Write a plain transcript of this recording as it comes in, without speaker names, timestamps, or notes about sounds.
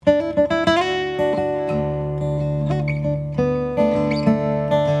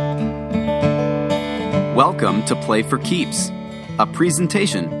Welcome to Play for Keeps, a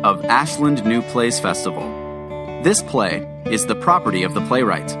presentation of Ashland New Plays Festival. This play is the property of the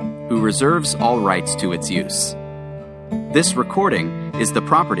playwright, who reserves all rights to its use. This recording is the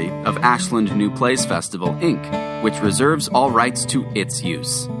property of Ashland New Plays Festival, Inc., which reserves all rights to its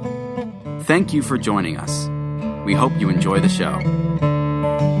use. Thank you for joining us. We hope you enjoy the show.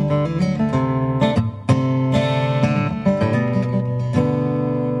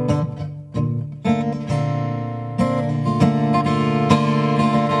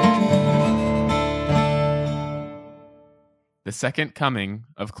 The Second Coming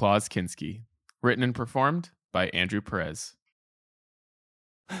of Klaus Kinski, written and performed by Andrew Perez.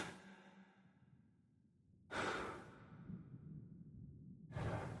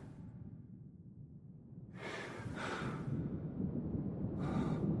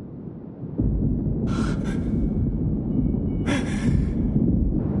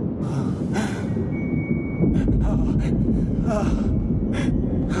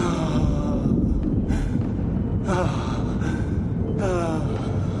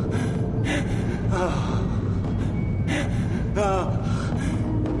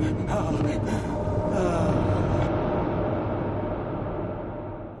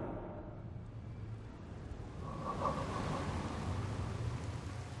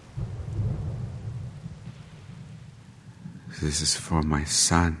 This is for my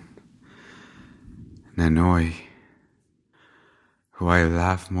son, Nanoi, who I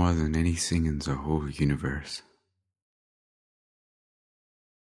love more than anything in the whole universe.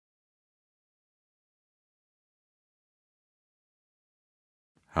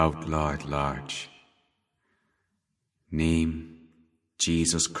 Outlaw at large. Name,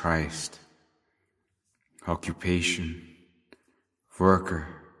 Jesus Christ. Occupation, worker.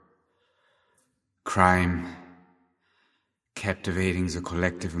 Crime, captivating the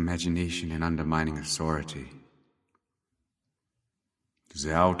collective imagination and undermining authority.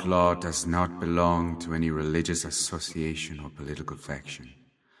 The outlaw does not belong to any religious association or political faction,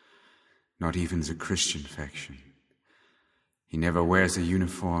 not even the Christian faction. He never wears a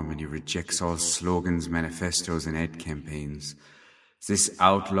uniform and he rejects all slogans, manifestos, and ad campaigns. This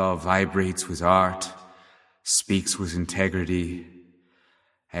outlaw vibrates with art, speaks with integrity,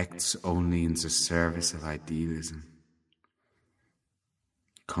 acts only in the service of idealism.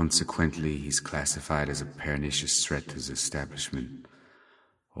 Consequently, he's classified as a pernicious threat to the establishment.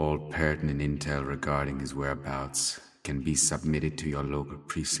 All pertinent intel regarding his whereabouts can be submitted to your local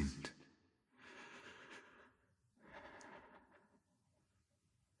precinct.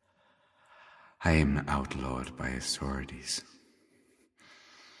 I am outlawed by authorities.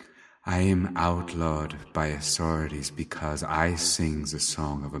 I am outlawed by authorities because I sing the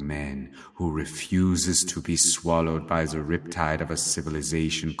song of a man who refuses to be swallowed by the riptide of a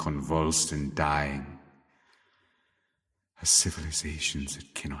civilization convulsed and dying. A civilization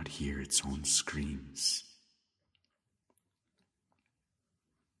that cannot hear its own screams.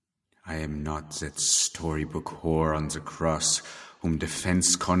 I am not that storybook whore on the cross whom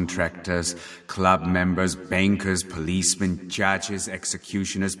defense contractors, club members, bankers, policemen, judges,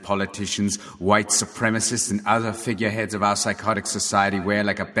 executioners, politicians, white supremacists, and other figureheads of our psychotic society wear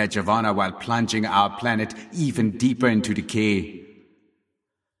like a badge of honor while plunging our planet even deeper into decay.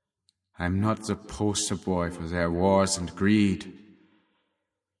 I'm not the poster boy for their wars and greed.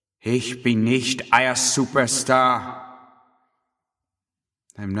 Ich bin nicht euer Superstar.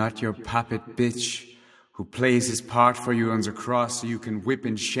 I'm not your puppet bitch who plays his part for you on the cross so you can whip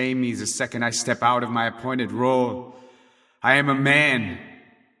and shame me the second I step out of my appointed role. I am a man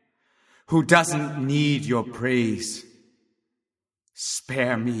who doesn't need your praise.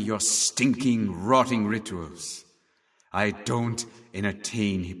 Spare me your stinking, rotting rituals. I don't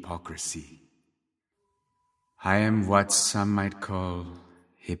entertain hypocrisy. I am what some might call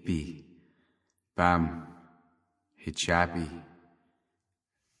hippie, bum, hijabi,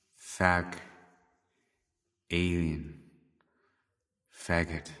 thug, alien,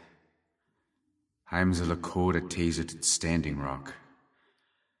 faggot. I am the Lakota tasered at Standing Rock.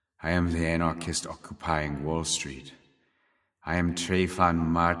 I am the anarchist occupying Wall Street. I am Trayvon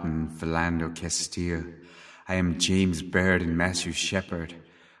Martin, Philando Castile. I am James Byrd and Matthew Shepard.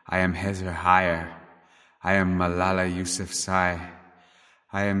 I am Heather Heyer. I am Malala Yousafzai.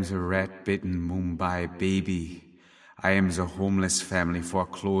 I am the rat-bitten Mumbai baby. I am the homeless family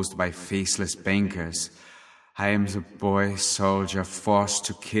foreclosed by faceless bankers. I am the boy soldier forced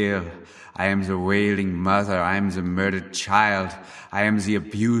to kill. I am the wailing mother. I am the murdered child. I am the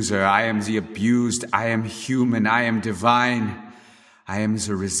abuser. I am the abused. I am human. I am divine. I am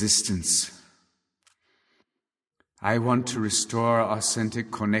the resistance. I want to restore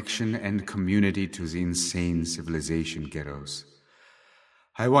authentic connection and community to the insane civilization ghettos.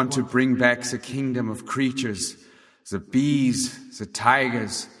 I want to bring back the kingdom of creatures, the bees, the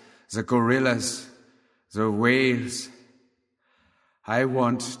tigers, the gorillas, the whales. I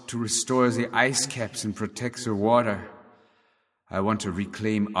want to restore the ice caps and protect the water. I want to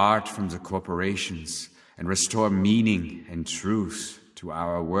reclaim art from the corporations and restore meaning and truth to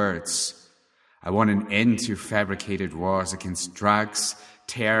our words. I want an end to fabricated wars against drugs,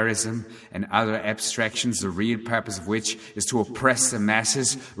 terrorism, and other abstractions, the real purpose of which is to oppress the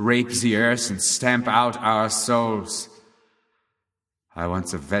masses, rape the earth, and stamp out our souls. I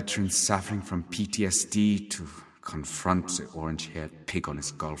want the veterans suffering from PTSD to confront the orange-haired pig on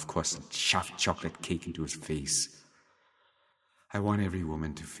his golf course and shove chocolate cake into his face. I want every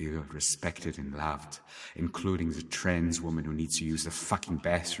woman to feel respected and loved, including the trans woman who needs to use the fucking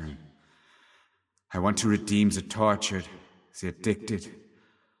bathroom. I want to redeem the tortured, the addicted,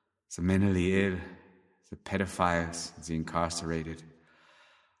 the mentally ill, the pedophiles, the incarcerated.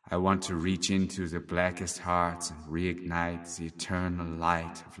 I want to reach into the blackest hearts and reignite the eternal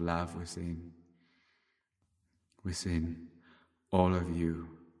light of love within all of you.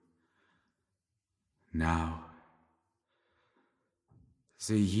 Now,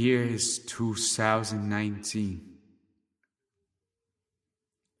 the year is 2019.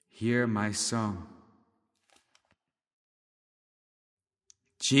 Hear my song.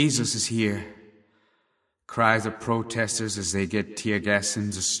 Jesus is here, cry the protesters as they get tear gas in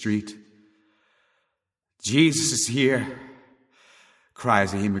the street. Jesus is here, cry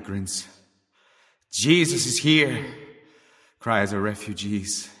the immigrants. Jesus is here, cry the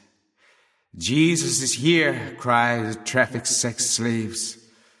refugees. Jesus is here, cry the trafficked sex slaves.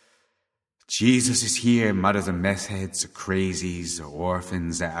 Jesus is here, mutter the meth heads, the crazies, the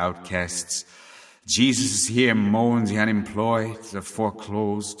orphans, the outcasts. Jesus is here, moan the unemployed, the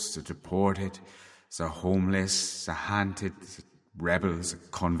foreclosed, the deported, the homeless, the hunted, the rebels, the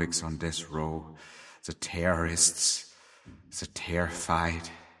convicts on death row, the terrorists, the terrified.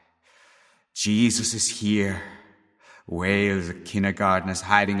 Jesus is here, wail the kindergartners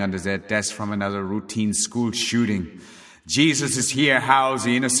hiding under their desks from another routine school shooting. Jesus is here, howl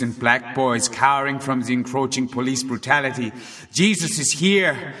the innocent black boys cowering from the encroaching police brutality. Jesus is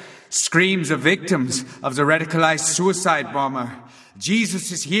here, screams the victims of the radicalized suicide bomber.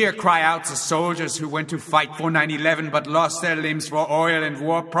 Jesus is here, cry out the soldiers who went to fight for 9/11 but lost their limbs for oil and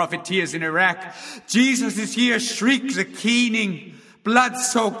war profiteers in Iraq. Jesus is here, shriek the keening,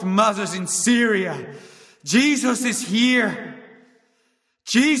 blood-soaked mothers in Syria. Jesus is here.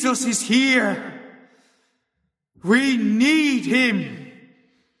 Jesus is here. We need him.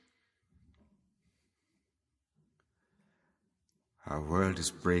 Our world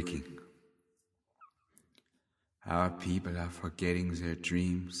is breaking. Our people are forgetting their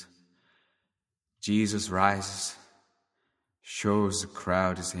dreams. Jesus rises, shows the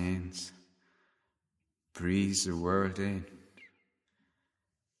crowd his hands, breathes the world in.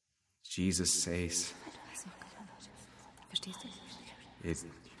 Jesus says, it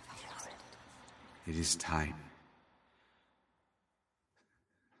is time.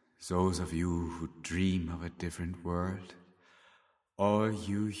 Those of you who dream of a different world, all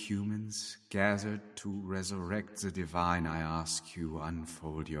you humans gathered to resurrect the divine, I ask you,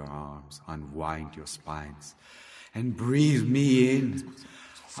 unfold your arms, unwind your spines, and breathe me in.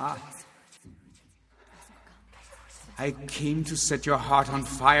 I came to set your heart on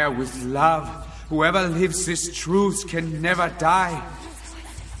fire with love. Whoever lives this truth can never die.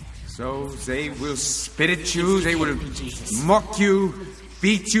 So they will spit at you, they will mock you,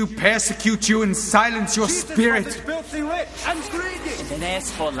 beat you, persecute you, and silence your spirit. Jesus is filthy rich and greedy. And an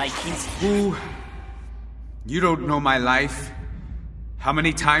asshole like he's... Who? You don't know my life. How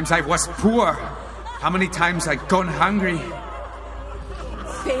many times I was poor. How many times I've gone hungry.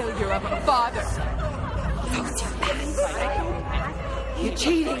 Failure of a father. You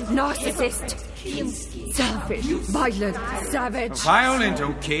cheating narcissist. Selfish, violent, savage. Violent,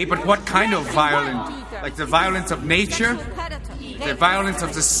 okay, but what kind of violent? Like the violence of nature? The violence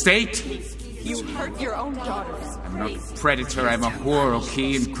of the state? You hurt your own daughters. I'm not a predator, I'm a whore,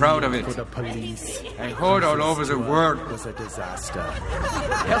 okay, and proud of it. For the police. I whored all over the world. It was a disaster.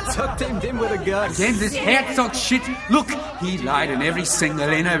 Herzog tamed him with a gun. Again, this Herzog shit. Look, he lied in every single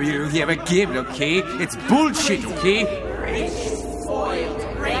interview he ever gave, okay? It's bullshit, okay?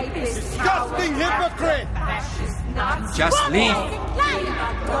 Disgusting hypocrite! Just leave.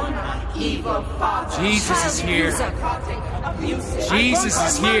 Jesus is here. Jesus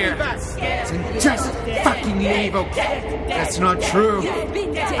is here. Then just fucking leave, okay? That's not true.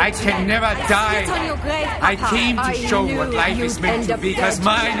 I can never die. I came to show what life is meant to be, because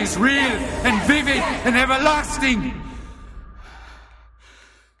mine is real and vivid and everlasting.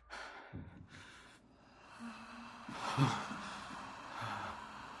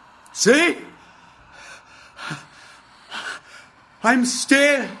 See? I'm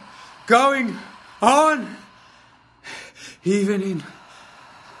still going on. Even in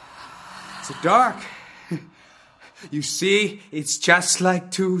the dark. You see, it's just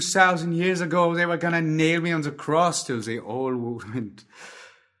like 2,000 years ago they were gonna nail me on the cross till they all went.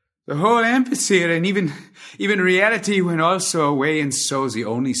 The whole amphitheater and even reality went also away, and so the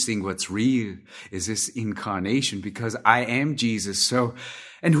only thing what's real is this incarnation, because I am Jesus, so...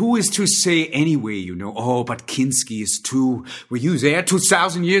 And who is to say anyway, you know, oh, but Kinski is too... Were you there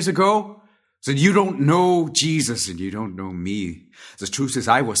 2,000 years ago? Then you don't know Jesus and you don't know me. The truth is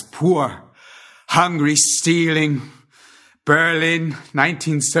I was poor, hungry, stealing. Berlin,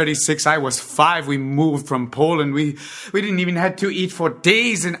 1936, I was 5. We moved from Poland. We didn't even have to eat for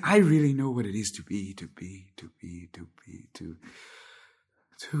days. And I really know what it is to be.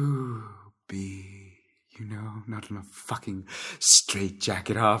 You know, not in a fucking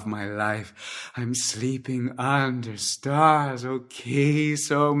straitjacket half my life. I'm sleeping under stars, okay?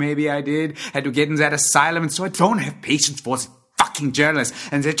 So maybe I had to get in that asylum, and so I don't have patience for the fucking journalists,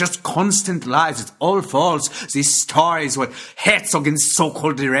 and they're just constant lies. It's all false. These stories, what Herzog and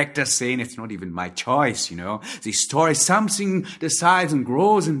so-called directors saying, it's not even my choice, you know? These stories, something decides and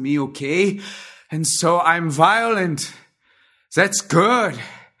grows in me, okay? And so I'm violent. That's good.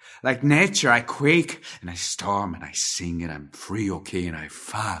 Like nature, I quake, and I storm, and I sing, and I'm free, okay, and I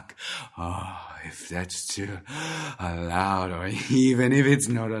fuck. Oh, if that's still allowed, or even if it's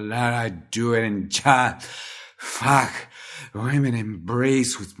not allowed, I do it and just fuck. Women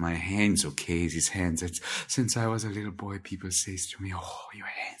embrace with my hands, okay, these hands. That's, since I was a little boy, people say to me, oh, your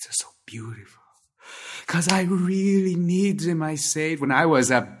hands are so beautiful. 'Cause I really need them, I said. When I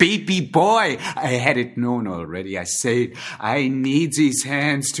was a baby boy, I had it known already. I said, I need these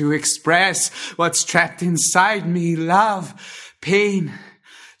hands to express what's trapped inside me. Love, pain,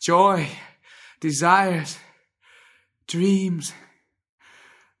 joy, desires, dreams,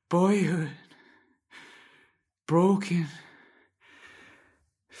 boyhood, broken,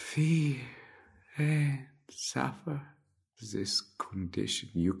 fear, and suffer. This condition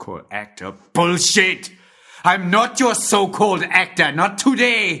you call actor. Bullshit! I'm not your so-called actor, not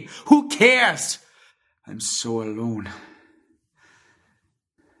today. Who cares? I'm so alone.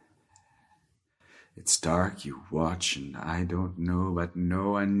 It's dark, you watch, and I don't know, but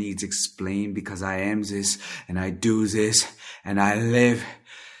no one needs explain, because I am this, and I do this, and I live.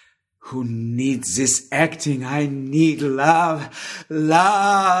 Who needs this acting? I need love.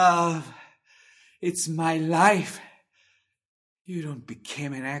 Love! It's my life. You don't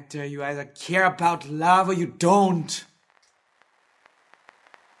become an actor. You either care about love or you don't.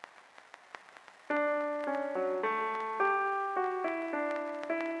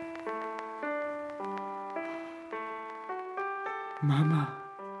 Mama.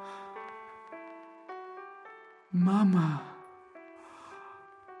 Mama.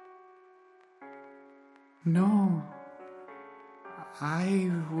 No. I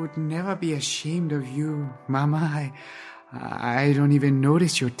would never be ashamed of you, Mama. I don't even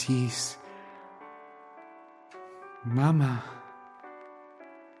notice your teeth. Mama,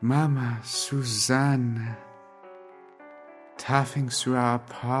 Suzanne. Toughing through our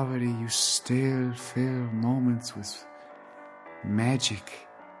poverty, you still fill moments with magic,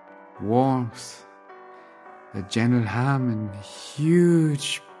 warmth, a gentle hum, and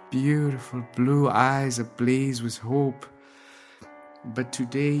huge, beautiful blue eyes ablaze with hope. But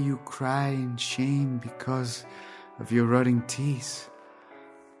today you cry in shame because of your rotting teeth.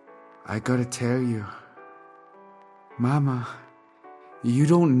 I gotta tell you, Mama, you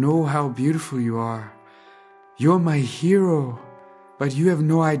don't know how beautiful you are. You're my hero, but you have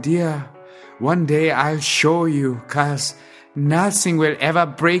no idea. One day I'll show you, 'cause nothing will ever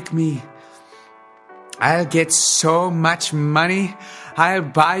break me. I'll get so much money. I'll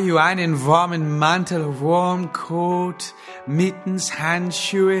buy you einen warmen Mantel, warm Coat, Mittens,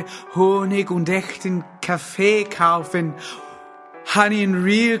 Handschuhe, Honig und echten Kaffee kaufen, Honey and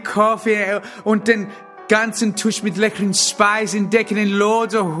real Coffee und den ganzen Tisch mit leckeren Speisen decken, and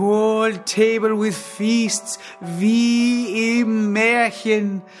loads of whole table with feasts, wie im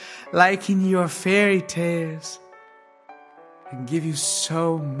Märchen, like in your fairy tales. And give you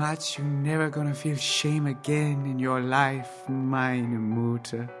so much you're never gonna feel shame again in your life, meine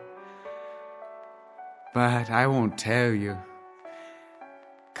Mutter. But I won't tell you,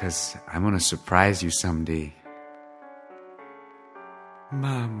 'cause I'm gonna surprise you someday.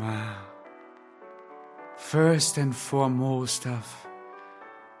 Mama, first and foremost of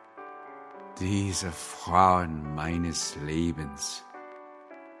diese Frauen meines Lebens,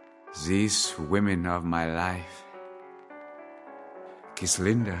 these women of my life.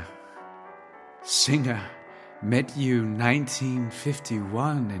 Gislinda, singer, met you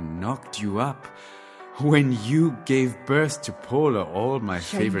 1951 and knocked you up. When you gave birth to Paula, all my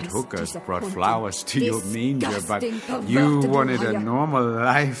favorite hookers brought flowers to your manger, but you wanted a normal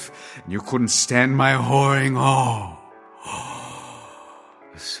life. You couldn't stand my whoring.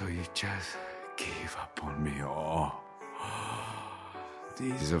 So you just gave up on me.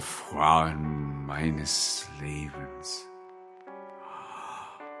 Diese Frauen meines Lebens.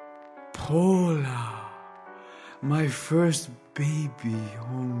 Paula, my first baby.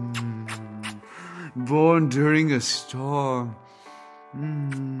 Born during a storm.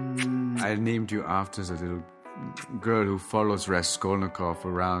 I named you after the little girl who follows Raskolnikov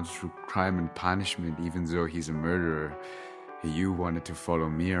around through crime and punishment, even though he's a murderer. You wanted to follow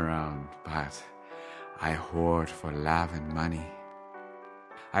me around, but I whored for love and money.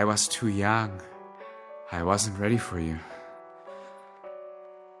 I was too young. I wasn't ready for you.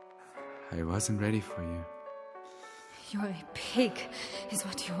 I wasn't ready for you. You're a pig, is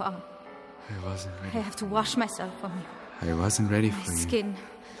what you are. I wasn't ready. I have to wash myself from you. I wasn't ready for My you. skin,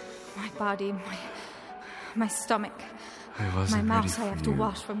 my body, my stomach, I my wasn't ready mouth for I have to you.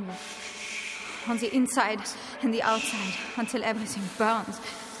 wash from you. On the inside and the outside, until everything burns.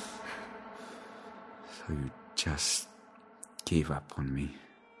 So you just gave up on me.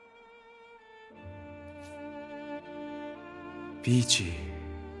 Pici,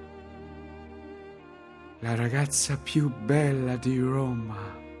 la ragazza più bella di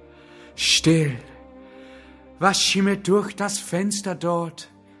Roma. Still, wasche mir durch das Fenster dort.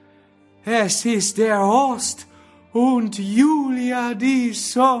 Es ist der Horst und Julia die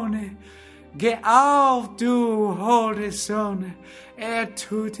Sonne. Geh auf, du holde Sonne.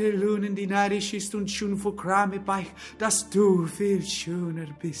 Tut die Lunen, die neidisch ist und schon vor Krame beich, dass du viel schöner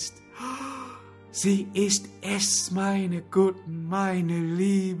bist. Sie ist es, meine Guten, meine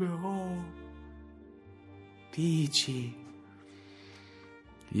Liebe, Pici.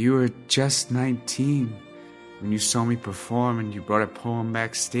 You were just 19 when you saw me perform and you brought a poem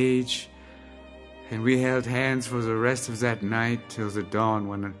backstage. And we held hands for the rest of that night till the dawn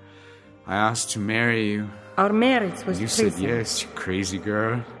when I asked to marry you. Our marriage was You said prison. yes, you crazy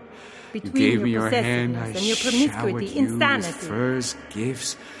girl. Between You gave me your possessiveness hand, I and your showered promiscuity, you with insanity. furs,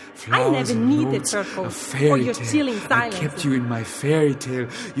 gifts, I flowers, never and needed notes, purple a or fairy your tale. chilling I silence. kept you in my fairy tale.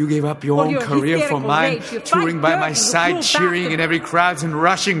 You gave up your Or own your career for hysterical mine, rage. You touring fight by my dirty, you side, cruel cheering bastard. in every crowd and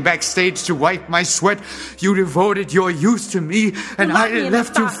rushing backstage to wipe my sweat. You devoted your youth to me, and You I love me in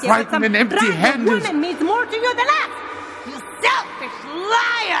left the you stockyard, but frightened some and empty-handed. drag woman means more to you than us! You selfish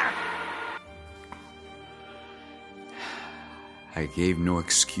liar! I gave no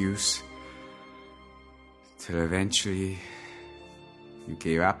excuse, till eventually you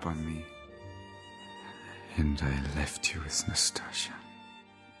gave up on me, and I left you with Nastasia.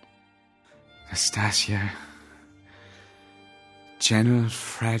 Nastasia, gentle,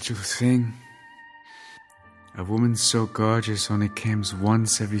 fragile thing. A woman so gorgeous only comes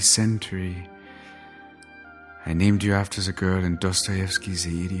once every century. I named you after the girl in Dostoevsky's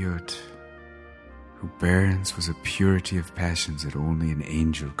The Idiot, who burns with a purity of passions that only an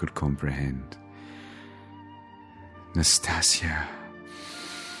angel could comprehend. Nastasia,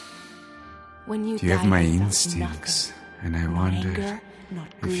 When you do you have died, my I felt instincts? And I nothing. wondered Anger, not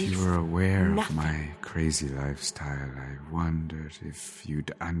if grief, you were aware of nothing. my crazy lifestyle. I wondered if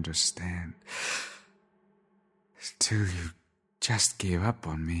you'd understand. Still, you just gave up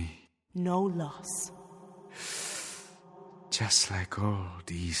on me. No loss. Just like all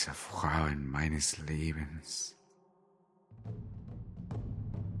diese Frauen meines Lebens.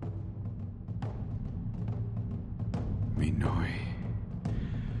 Minoi.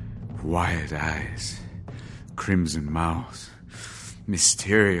 Wild eyes. Crimson mouth.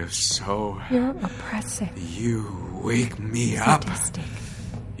 Mysterious soul. You're oppressive, You wake me up. sadistic,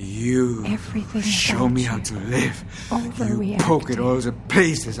 You Everything show about me you. how to live. You overreacting. poke at all the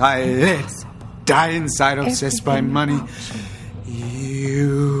places I let die inside, obsessed by Everything money. about you.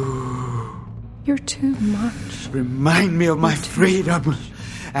 You You're too much. remind me of my freedom,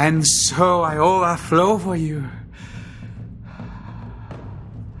 and so I overflow for you.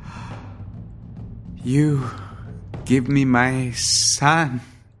 You give me my son,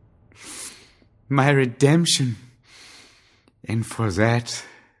 my redemption, and for that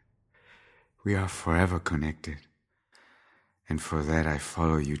We are forever connected. And for that I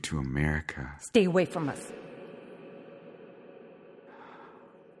follow you to America. Stay away from us.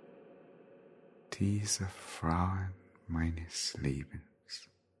 Diese Frauen meines Lebens.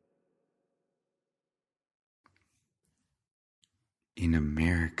 In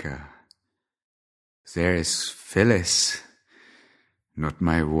America, there is Phyllis, not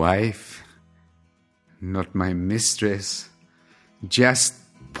my wife, not my mistress, just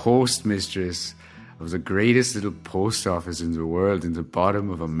postmistress of the greatest little post office in the world in the bottom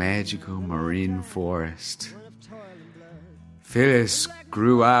of a magical marine forest. Phyllis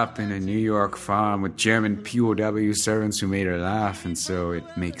grew up in a New York farm with German POW servants who made her laugh, and so it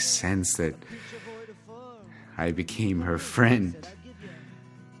makes sense that I became her friend.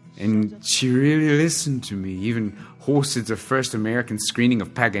 And she really listened to me, even hosted the first American screening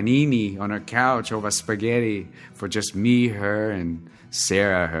of Paganini on her couch over spaghetti for just me, her, and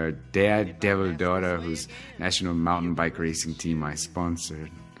Sarah, her daredevil daughter, whose national mountain bike racing team I sponsored.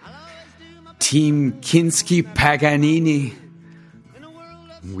 Team Kinski Paganini.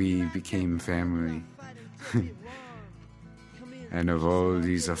 We became family. And of all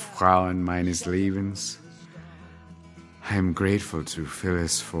diese Frauen meines Lebens, I am grateful to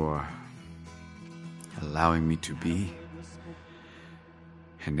Phyllis for allowing me to be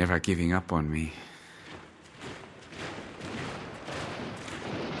and never giving up on me.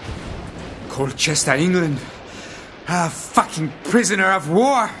 Colchester, England. A fucking prisoner of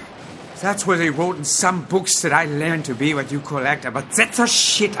war. That's what they wrote in some books, that I learned to be what you call actor. But that's a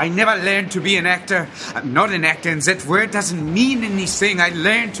shit. I never learned to be an actor. I'm not an actor, and that word doesn't mean anything. I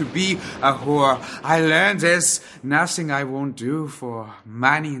learned to be a whore. I learned there's nothing I won't do for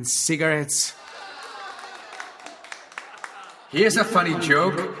money and cigarettes. Here's a funny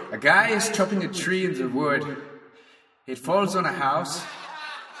joke. A guy is chopping a tree in the wood. It falls on a house.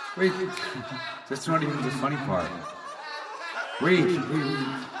 Wait, that's not even the funny part. Wait.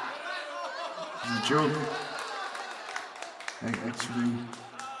 It's a joke. Actually,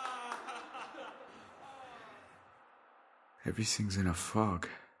 everything's in a fog.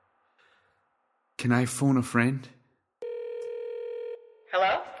 Can I phone a friend?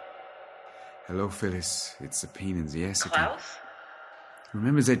 Hello? Hello, Phyllis. It's a pain in the ass again. Klaus?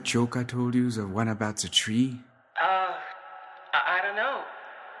 Remember that joke I told you, the one about the tree? I don't know,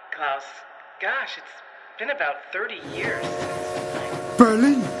 Klaus. Gosh, it's been about 30 years.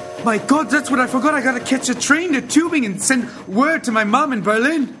 Berlin! My God, that's what I forgot. I gotta catch a train to Tübingen and send word to my mom in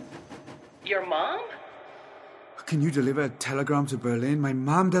Berlin. Your mom? Can you deliver a telegram to Berlin? My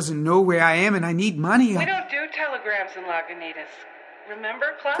mom doesn't know where I am and I need money. We don't do telegrams in Lagunitas.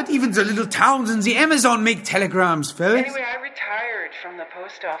 Remember, Klaus? But even the little towns in the Amazon make telegrams, Phyllis. Anyway, I retired from the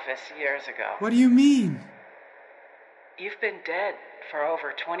post office years ago. What do you mean? You've been dead for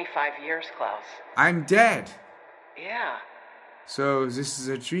over 25 years, Klaus. I'm dead. Yeah. So this is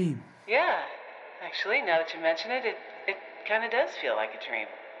a dream. Yeah. Actually, now that you mention it, it kind of does feel like a dream.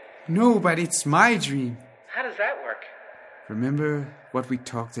 No, but it's my dream. How does that work? Remember what we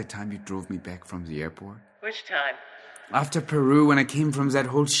talked that time you drove me back from the airport? Which time? After Peru, when I came from that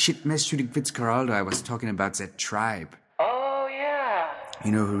whole shit mess shooting Fitzcarraldo, I was talking about that tribe. Oh, yeah.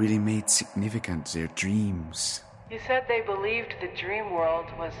 You know, who really made significant their dreams. You said they believed the dream world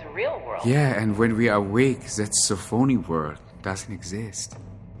was the real world. Yeah, and when we are awake, that phony world doesn't exist.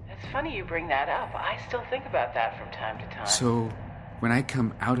 It's funny you bring that up. I still think about that from time to time. So, when I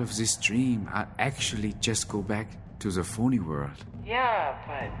come out of this dream, I'll actually just go back to the phony world. Yeah,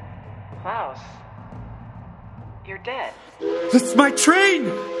 but Klaus, you're dead. That's my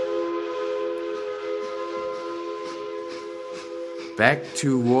train! Back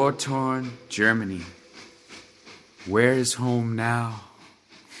to war-torn Germany. Where is home now?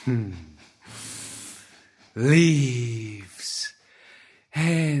 Leaves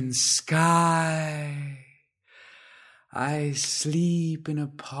and sky. I sleep in a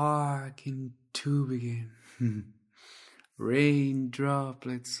park in Tübingen. Rain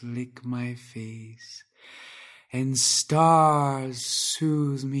droplets lick my face, and stars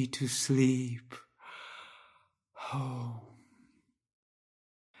soothe me to sleep. Home.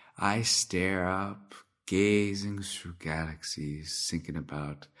 I stare up, gazing through galaxies, thinking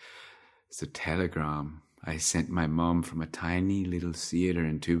about the telegram I sent my mom from a tiny little theater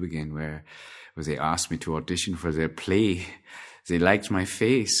in Tübingen where they asked me to audition for their play. They liked my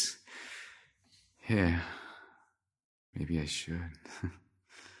face. Yeah, maybe I should.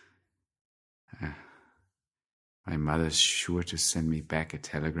 My mother's sure to send me back a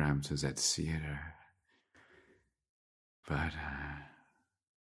telegram to that theater. But,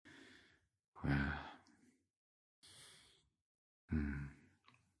 well...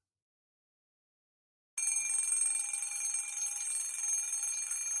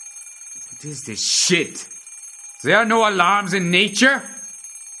 What is this shit? There are no alarms in nature?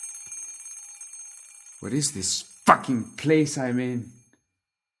 What is this fucking place I'm in?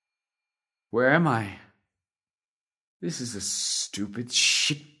 Where am I? This is a stupid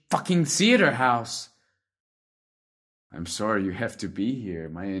shit fucking theater house. I'm sorry you have to be here.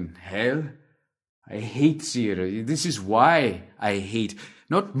 Am I in hell? I hate theater. This is why I hate,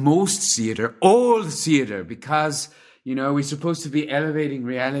 not most theater, all theater, because, you know, we're supposed to be elevating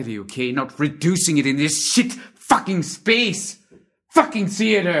reality, okay? Not reducing it in this shit fucking space. Fucking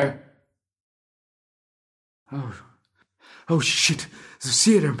theater. Oh shit. The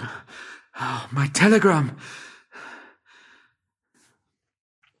theater. Oh, my telegram.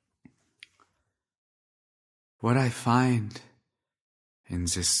 What I find in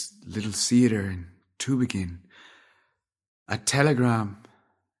this little theater in Tübingen, a telegram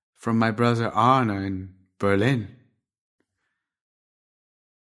from my brother Arne in Berlin.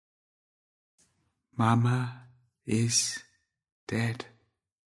 Mama is dead.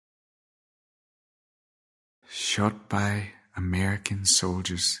 Shot by American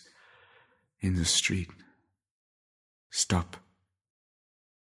soldiers in the street. Stop.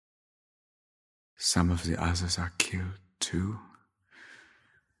 Some of the others are killed too.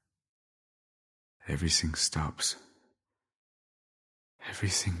 Everything stops.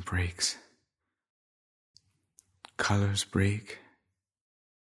 Everything breaks. Colors break.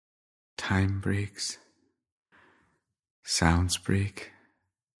 Time breaks. Sounds break.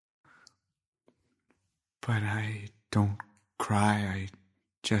 But I don't cry. I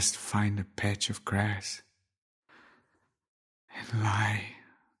just find a patch of grass and lie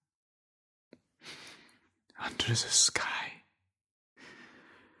under the sky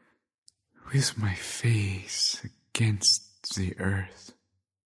with my face against the earth.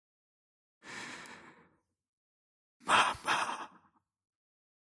 Mama.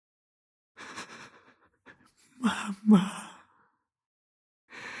 Mama.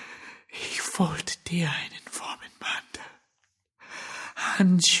 Ich wollte dir einen warmen Mantel,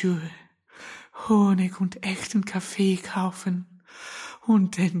 Handschuhe, Honig und echten Kaffee kaufen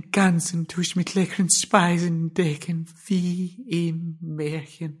und den ganzen Tisch mit leckeren Speisen decken, wie im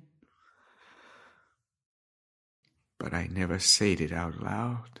Märchen. But I never said it out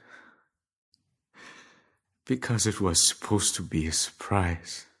loud, because it was supposed to be a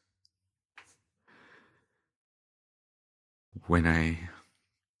surprise. When I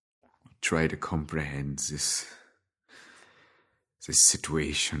try to comprehend this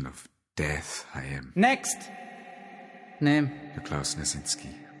situation of death, I am... Next! Name? Klaus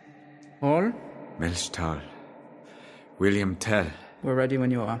Nasinski. All? Melchtal. William Tell. We're ready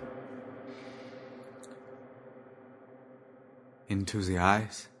when you are. Into the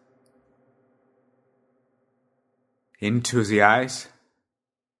eyes. Into the eyes.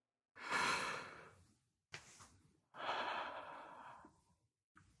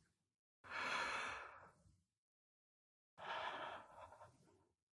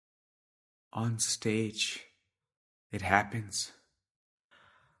 On stage, it happens.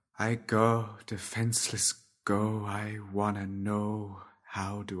 I go, defenseless go. I wanna know,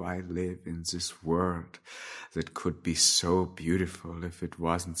 how do I live in this world that could be so beautiful if it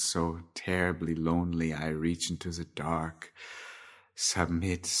wasn't so terribly lonely? I reach into the dark,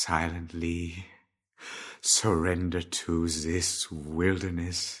 submit silently, surrender to this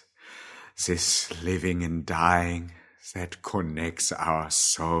wilderness, this living and dying that connects our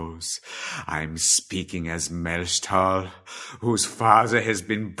souls. I'm speaking as Melchtal, whose father has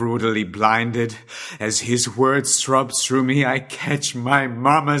been brutally blinded. As his words throb through me, I catch my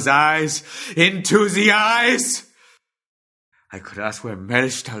mama's eyes. Into the eyes! I could ask where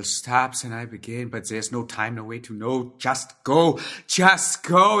Melchtal stops, and I begin, but there's no time, no way to know. Just go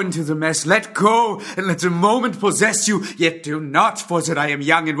into the mess. Let go, and let the moment possess you. Yet do not, for that I am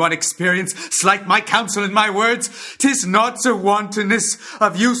young in one experience, slight my counsel and my words. 'Tis not the wantonness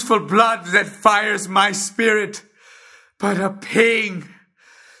of youthful blood that fires my spirit, but a pain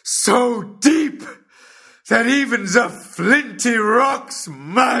so deep that even the flinty rocks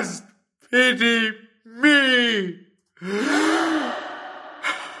must pity me.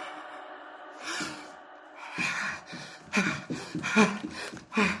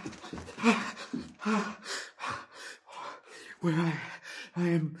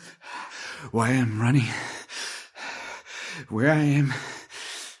 Why I'm running, where I am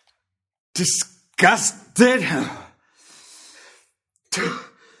disgusted.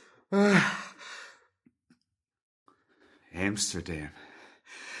 Amsterdam,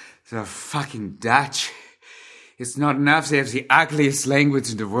 the fucking Dutch. It's not enough they have the ugliest language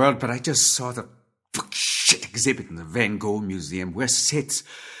in the world, but I just saw the fuck shit exhibit in the Van Gogh Museum where sits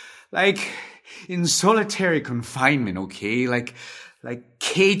Like in solitary confinement, okay? Like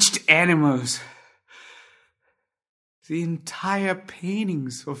caged animals. The entire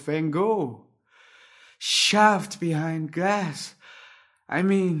paintings of Van Gogh. Shoved behind glass. I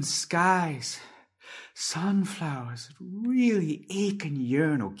mean, skies. Sunflowers. Really ache and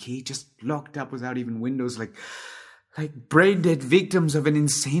yearn, okay? Just locked up without even windows, like brain-dead victims of an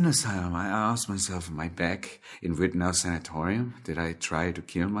insane asylum. I asked myself, am I back in Rittenhouse Sanatorium? Did I try to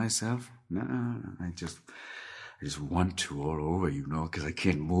kill myself? No, I just want to all over, because I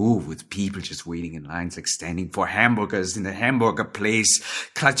can't move with people just waiting in lines, like standing for hamburgers in the hamburger place,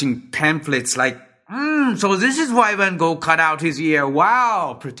 clutching pamphlets like, so this is why Van Gogh cut out his ear.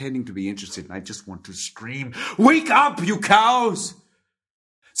 Wow, pretending to be interested. And I just want to scream, wake up, you cows!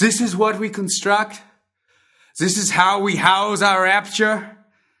 This is what we construct. This is how we house our rapture.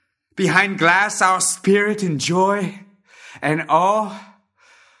 Behind glass, our spirit and joy and awe.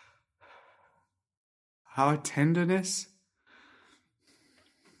 Our tenderness.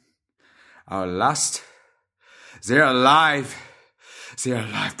 Our lust. They're alive. They're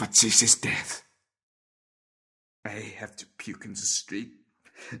alive, but this is death. I have to puke in the street.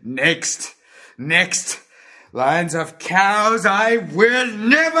 Next. Lines of cows, I will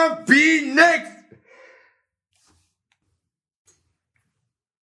never be next.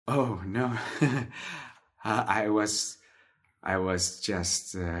 Oh, no. I was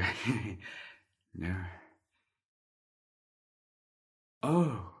just, no.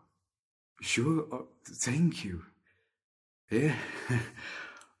 Oh, sure. Oh, thank you. Yeah.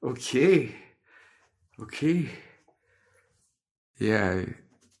 Okay. Yeah,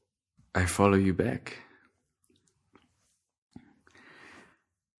 I follow you back.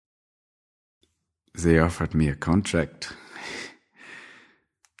 They offered me a contract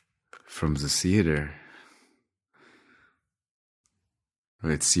from the theater.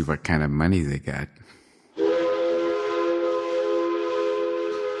 Let's see what kind of money they got.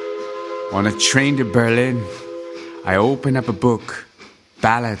 On a train to Berlin, I open up a book,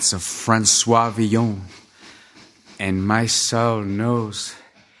 Ballads of Francois Villon, and my soul knows.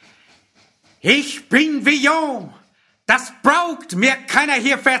 Ich bin Villon, das braucht mir keiner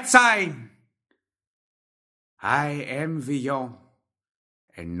hier verzeihen. I am Villon,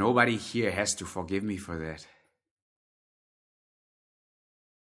 and nobody here has to forgive me for that.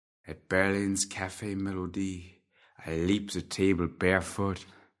 At Berlin's Café Melodie, I leap the table barefoot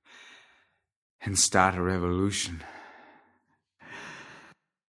and start a revolution.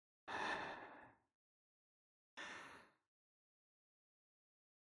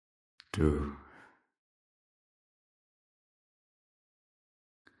 Du.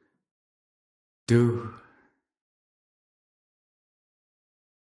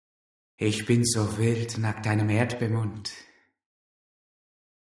 Ich bin so wild nach deinem Erdbeermund.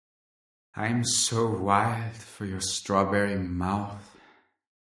 I'm so wild for your strawberry mouth.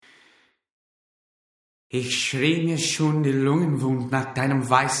 Ich schrie mir schon die Lungen wund nach deinem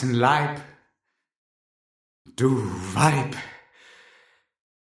weißen Leib. Du Weib!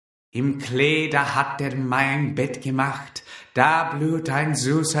 Im Klee, da hat er mein Bett gemacht, da blüht ein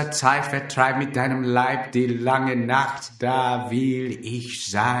süßer Zeitvertreib mit deinem Leib die lange Nacht, da will ich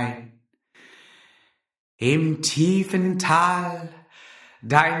sein. Im tiefen Tal,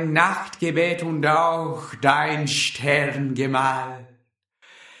 dein Nachtgebet und auch dein Sterngemahl.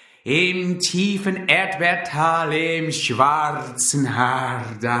 Im tiefen Erdbeertal, im schwarzen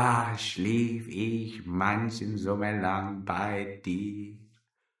Haar, da schlief ich manchen Sommer lang bei dir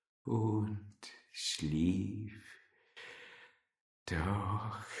und schlief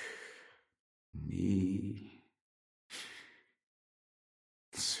doch nie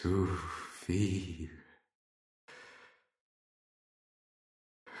zu viel.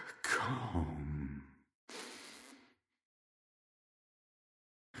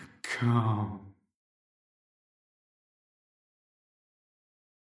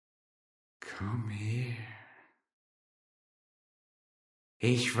 Komm her.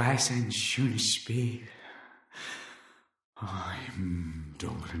 Ich weiß ein schönes Spiel. Oh, im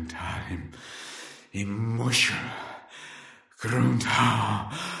dunklen Tal, im Muschelgrund.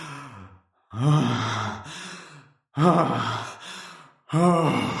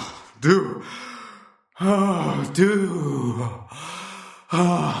 Du.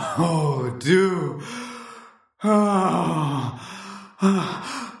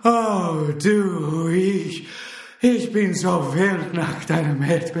 Ich bin so wild nach deinem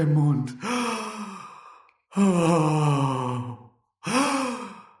Erdbeermund.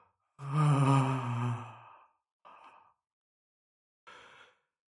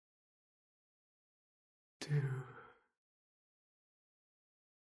 Du.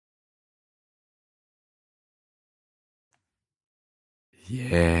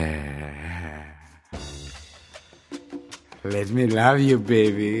 Yeah. Let me love you,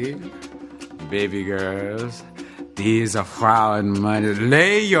 baby. Baby girls. These are Frauen, money.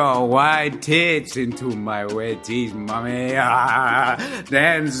 Lay your white tits into my wet teeth, mommy.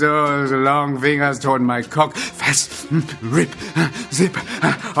 Dance those long fingers toward my cock. Fast, rip, zip,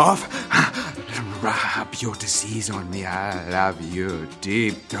 off. Rub your disease on me. I love you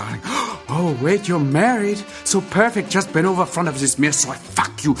deep, darling. Oh, wait, you're married? So perfect. Just bend over front of this mirror so I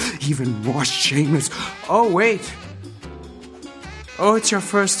fuck you even more shameless. Oh, wait. Oh, it's your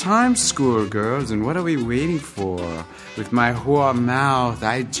first time, schoolgirls, and what are we waiting for? With my whore mouth,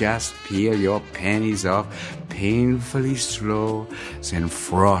 I just peel your panties off, painfully slow, then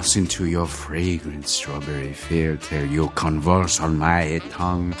frost into your fragrant strawberry field till you convulse on my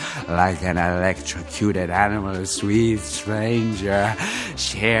tongue like an electrocuted animal, sweet stranger,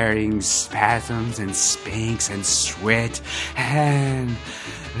 sharing spasms and spanks and sweat and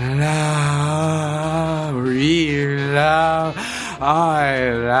love, real love.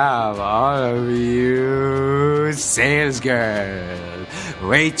 I love all of you, sales girls,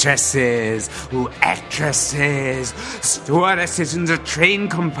 waitresses, actresses, stewardesses in the train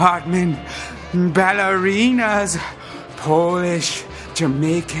compartment, ballerinas, Polish,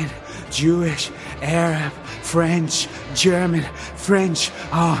 Jamaican, Jewish, Arab, French, German, French,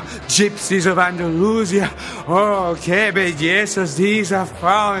 gypsies of Andalusia. Oh, que bellezas, these are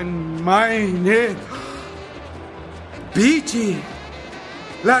Frauen, meine. Beatty,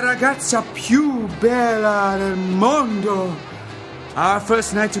 la ragazza più bella del mondo. Our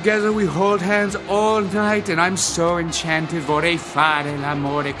first night together, we hold hands all night, and I'm so enchanted. Vorrei fare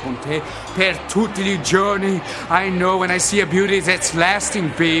l'amore con te per tutti i giorni. I know when I see a beauty that's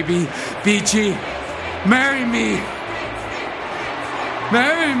lasting, baby. Beatty, marry me.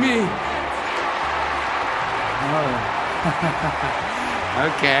 Marry me. Oh.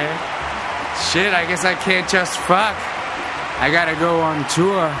 Okay. Shit, I guess I can't just fuck. I gotta go on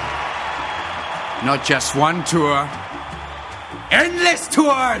tour. Not just one tour. Endless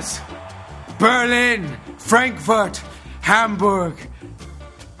tours! Berlin, Frankfurt, Hamburg,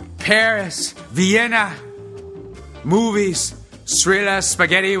 Paris, Vienna. Movies, thrillers,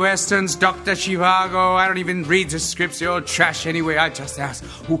 spaghetti westerns, Dr. Zhivago. I don't even read the scripts, they're all trash anyway. I just ask,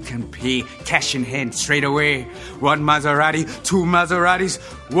 who can pay cash in hand straight away? One Maserati, two Maseratis,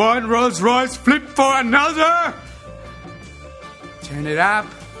 one Rolls Royce, flip for another! Turn it up.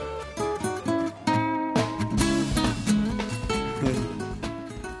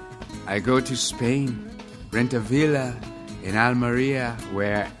 I go to Spain, rent a villa in Almeria,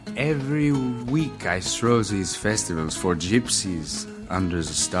 where every week I throw these festivals for gypsies under the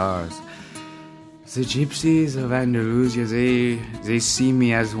stars. The gypsies of Andalusia, they see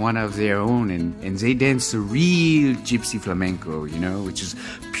me as one of their own, and they dance the real gypsy flamenco, you know, which is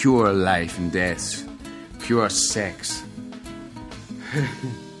pure life and death, pure sex.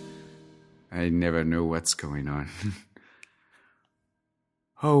 I never know what's going on.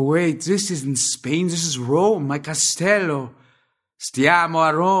 Oh, wait, this isn't Spain, this is Rome, my castello. Stiamo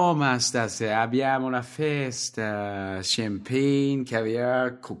a Roma stasera, abbiamo una festa. Champagne,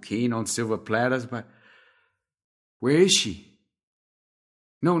 caviar, cocaine on silver platters, but where is she?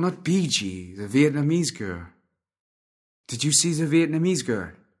 No, not BG, the Vietnamese girl. Did you see the Vietnamese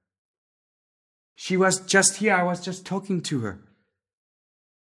girl? She was just here, I was just talking to her.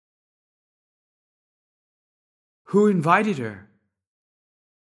 Who invited her?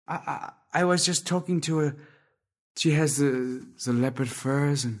 I was just talking to her. She has the leopard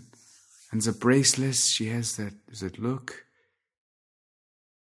furs and the bracelets. She has that look.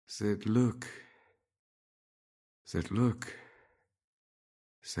 That look. That look.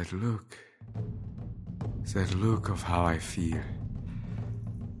 That look. That look of how I feel.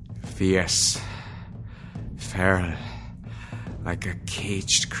 Fierce. Feral. Like a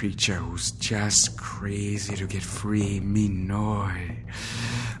caged creature who's just crazy to get free. Me noi.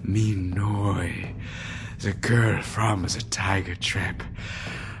 The girl from the tiger trap.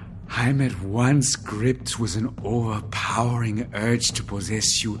 I'm at once gripped with an overpowering urge to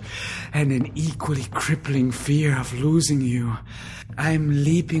possess you and an equally crippling fear of losing you. I'm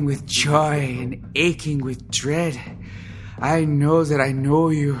leaping with joy and aching with dread. I know that I know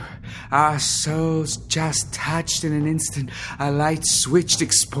you. Our souls just touched in an instant. A light switched,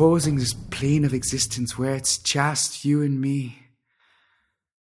 exposing this plane of existence where it's just you and me.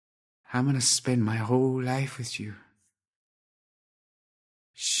 I'm gonna spend my whole life with you.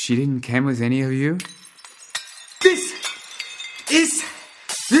 She didn't come with any of you? This is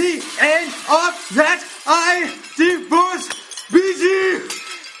the end of that. I divorce BG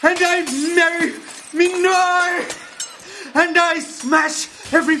and I marry Minoy. and I smash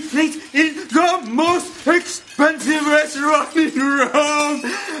every plate in the most expensive restaurant in Rome,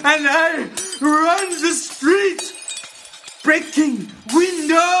 and I run the street, breaking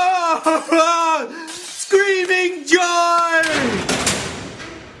windows, screaming joy.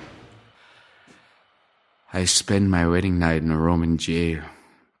 I spend my wedding night in a Roman jail.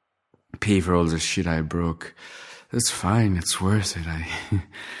 Pay for all the shit I broke. That's fine, it's worth it.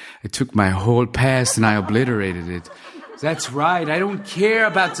 I took my whole past and I obliterated it. That's right, I don't care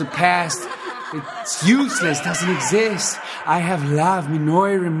about the past. It's useless, doesn't exist. I have love.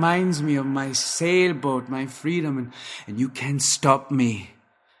 Minoi reminds me of my sailboat, my freedom, and you can't stop me.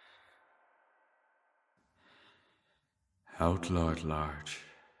 Outlaw at large.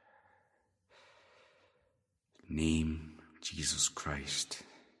 Name, Jesus Christ.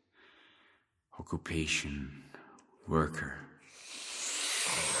 Occupation, worker.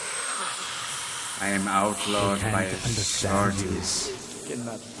 I am outlawed by authorities.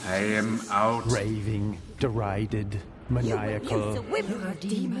 I am out. Raving, derided, maniacal.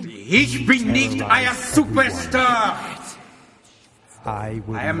 Ich bin nicht euer Superstar. I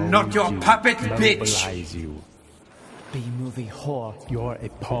am not your puppet, bitch. You. Be movie whore. You're a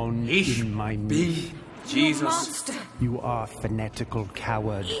pawn in my be Jesus. You are fanatical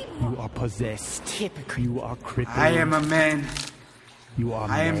coward. You are possessed. Hypocrite. You are crippled. I am a man. You are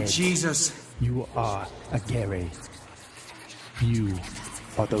I mad. am Jesus. You are a Gary. You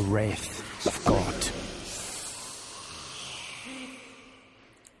are the wrath of God.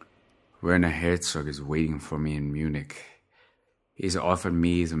 Werner Herzog is waiting for me in Munich. He's offered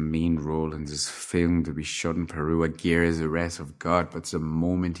me the main role in this film to be shot in Peru. Aguirre is the wrath of God, but the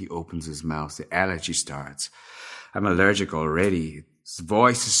moment he opens his mouth, the allergy starts. I'm allergic already. His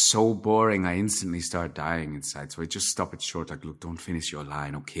voice is so boring, I instantly start dying inside. So I just stop it short, like, look, don't finish your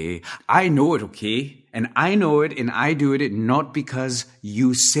line, okay? I know it, okay? And I know it, and I do it not because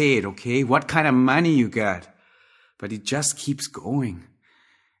you say it, okay? What kind of money you got? But he just keeps going.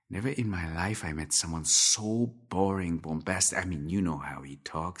 Never in my life I met someone so boring, bombastic. I mean, you know how he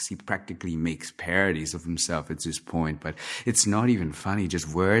talks. He practically makes parodies of himself at this point, but it's not even funny, just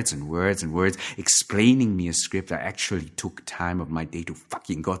words and words and words, explaining me a script I actually took time of my day to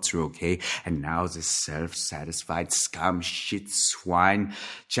fucking go through, okay? And now this self-satisfied scum, shit, swine,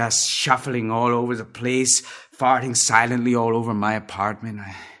 just shuffling all over the place, farting silently all over my apartment.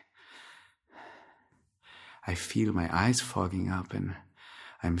 I feel my eyes fogging up, and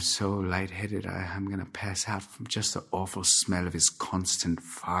I'm so lightheaded, I'm gonna pass out from just the awful smell of his constant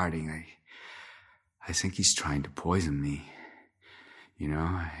farting. I think he's trying to poison me. You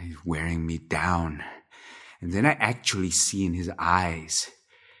know, he's wearing me down. And then I actually see in his eyes,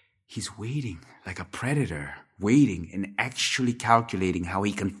 he's waiting like a predator, waiting and actually calculating how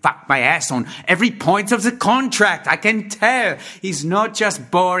he can fuck my ass on every point of the contract. I can tell he's not just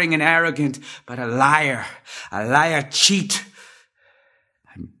boring and arrogant, but a liar cheat.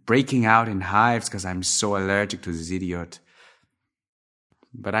 I'm breaking out in hives because I'm so allergic to this idiot.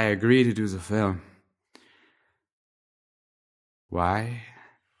 But I agree to do the film. Why?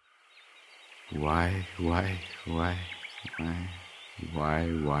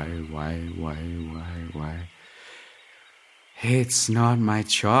 It's not my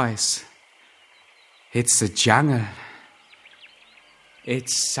choice. It's the jungle. It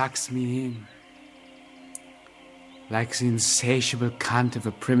sucks me in. Like the insatiable cunt of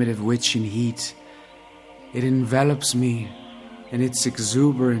a primitive witch in heat. It envelops me in its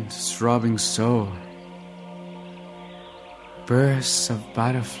exuberant, throbbing soul. Bursts of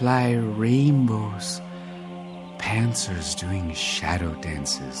butterfly rainbows, panthers doing shadow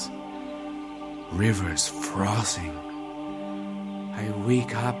dances, rivers frothing. I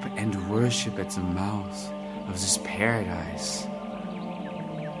wake up and worship at the mouth of this paradise.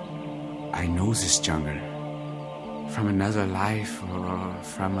 I know this jungle. From another life or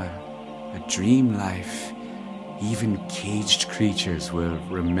from a dream life, even caged creatures will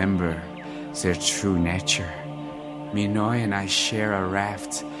remember their true nature. Minoi and I share a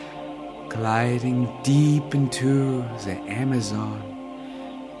raft, gliding deep into the Amazon.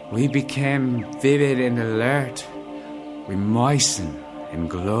 We became vivid and alert. We moisten and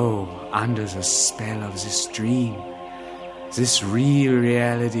glow under the spell of this dream, this real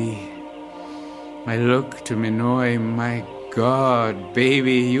reality. I look to Minoi, my God,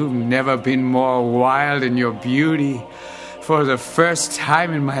 baby, you've never been more wild in your beauty. For the first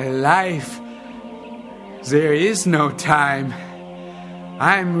time in my life, there is no time.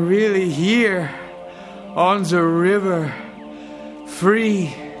 I'm really here, on the river,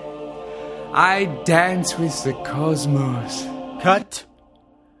 free. I dance with the cosmos. Cut.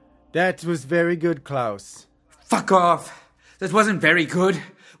 That was very good, Klaus. Fuck off. That wasn't very good.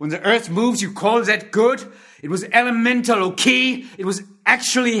 When the earth moves, you call that good? It was elemental, okay? It was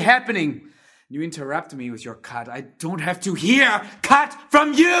actually happening. You interrupt me with your cut. I don't have to hear cut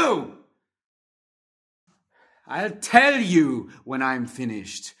from you! I'll tell you when I'm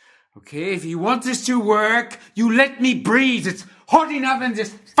finished. Okay, if you want this to work, you let me breathe. It's hot enough in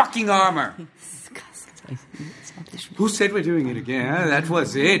this fucking armor. Who said we're doing it again? Huh? That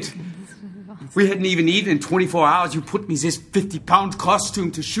was it. We hadn't even eaten in 24 hours. You put me this 50-pound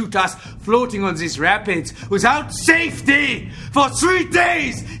costume to shoot us floating on these rapids without safety for 3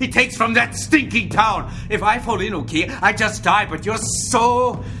 days. It takes from that stinking town. If I fall in, okay, I just die. But you're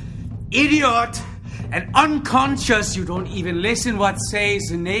so idiot and unconscious, you don't even listen what says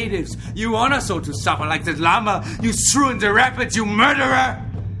the natives. You want us all to suffer like the llama you threw in the rapids, you murderer!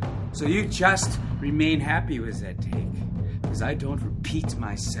 So you just remain happy with that take. Because I don't repeat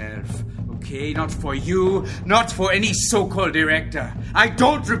myself, okay? Not for you, not for any so-called director. I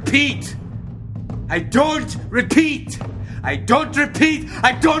don't repeat! I don't repeat! I don't repeat!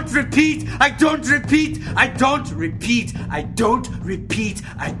 I don't repeat! I don't repeat! I don't repeat! I don't repeat!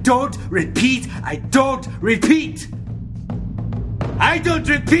 I don't repeat! I don't repeat! I don't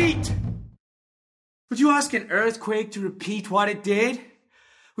repeat! Would you ask an earthquake to repeat what it did?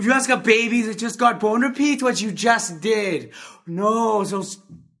 Would you ask a baby that just got born repeat what you just did? No, so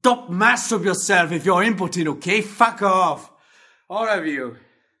stop masturbate yourself if you're impotent, okay? Fuck off. All of you.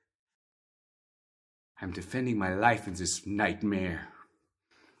 I'm defending my life in this nightmare.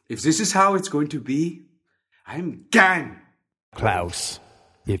 If this is how it's going to be, I'm gone. Klaus,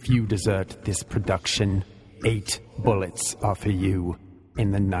 if you desert this production, 8 bullets are for you,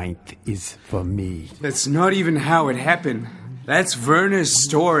 and the 9th is for me. That's not even how it happened. That's Werner's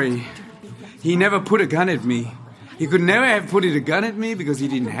story. He never put a gun at me. He could never have put a gun at me because he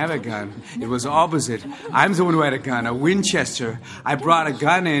didn't have a gun. It was opposite. I'm the one who had a gun, a Winchester. I brought a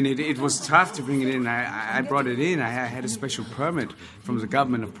gun in. It was tough to bring it in. I brought it in. I had a special permit from the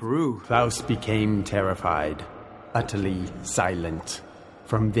government of Peru. Klaus became terrified, utterly silent.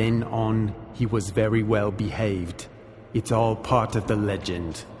 From then on, he was very well behaved. It's all part of the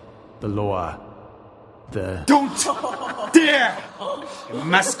legend, the lore, the... Don't dare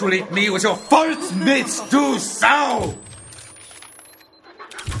emasculate me with your false myths, du Sau!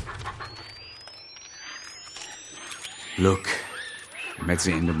 Look, I'm at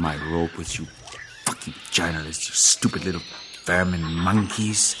the end of my rope with you fucking journalists, you stupid little vermin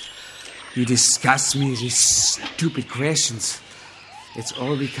monkeys. You disgust me with these stupid questions. It's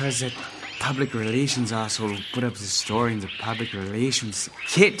all because that public relations asshole who put up this story in the public relations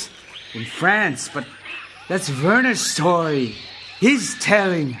kit in France, but that's Werner's story. His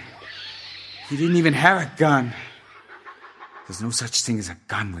telling. He didn't even have a gun. There's no such thing as a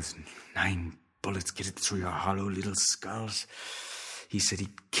gun with 9 bullets get it through your hollow little skulls. He said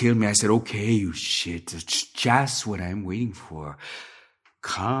he'd kill me. I said, okay, you shit. That's just what I'm waiting for.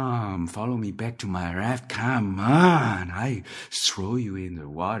 Come, follow me back to my raft. Come on. I throw you in the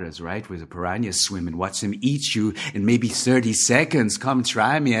waters right where the piranhas swim and watch them eat you in maybe 30 seconds. Come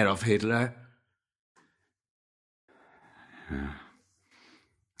try me, Adolf Hitler.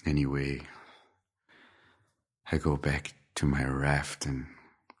 Anyway, I go back to my raft and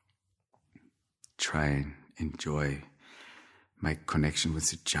try and enjoy my connection with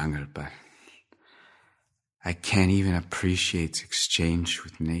the jungle, but I can't even appreciate the exchange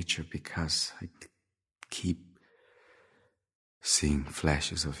with nature because I keep seeing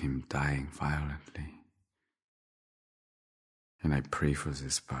flashes of him dying violently. And I pray for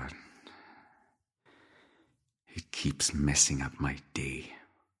this, but it keeps messing up my day.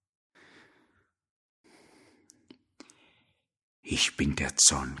 Ich bin der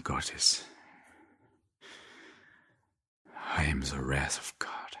Zorn Gottes. I am the wrath of God.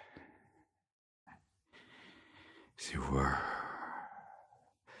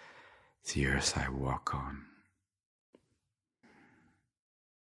 The earth I walk on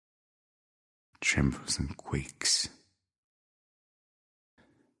trembles and quakes.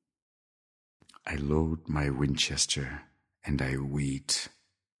 I load my Winchester and I wait.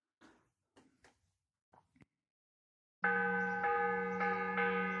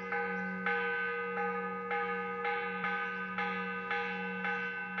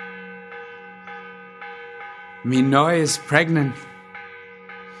 Minoy is pregnant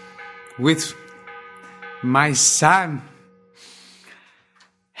with my son.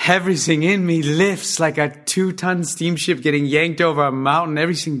 Everything in me lifts like a 2-ton steamship getting yanked over a mountain.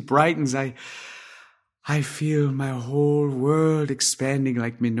 Everything brightens. I feel my whole world expanding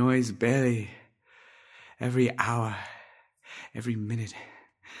like Minoy's belly. Every hour, every minute,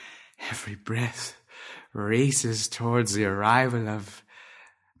 every breath races towards the arrival of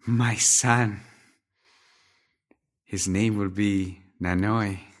my son. His name will be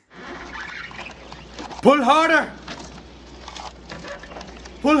Nanoi. Pull harder!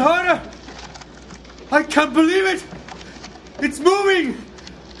 Pull harder! I can't believe it! It's moving!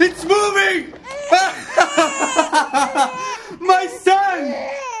 It's moving! My son!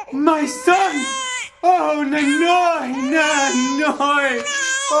 My son! Oh, Nanoi! Nanoi!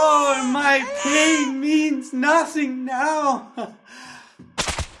 Oh, my pain means nothing now!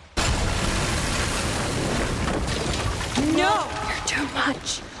 No! You're too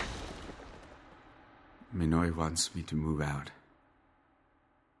much. Minoi wants me to move out.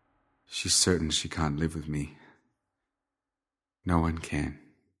 She's certain she can't live with me. No one can.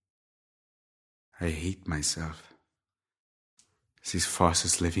 I hate myself. These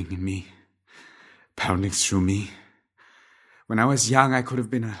forces living in me, pounding through me. When I was young, I could have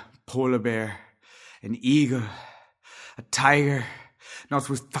been a polar bear, an eagle, a tiger. Not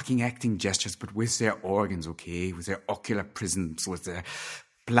with fucking acting gestures, but with their organs, okay? With their ocular prisms, with their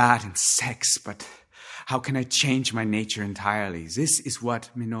blood and sex. But how can I change my nature entirely? This is what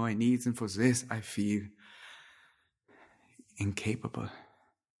Minoi needs, and for this I feel incapable.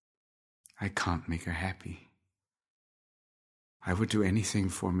 I can't make her happy. I would do anything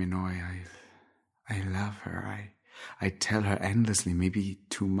for Minoi. I love her. I tell her endlessly, maybe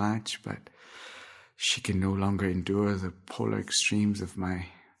too much, but she can no longer endure the polar extremes of my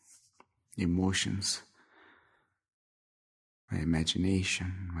emotions, my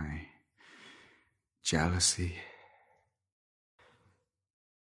imagination, my jealousy.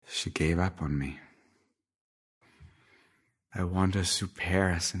 She gave up on me. I wandered through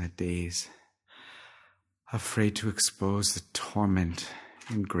Paris in a daze, afraid to expose the torment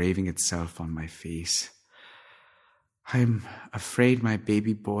engraving itself on my face. I'm afraid my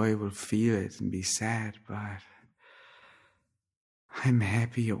baby boy will feel it and be sad, but I'm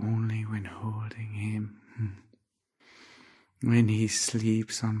happy only when holding him. When he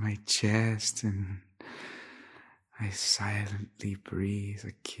sleeps on my chest and I silently breathe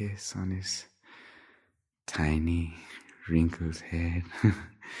a kiss on his tiny, wrinkled head.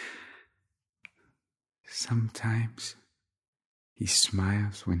 Sometimes he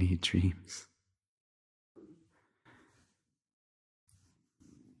smiles when he dreams.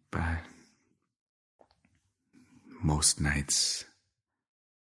 But most nights,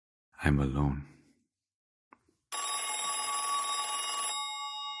 I'm alone.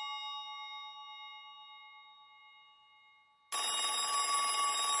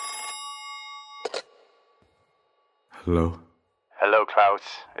 Hello? Hello, Klaus.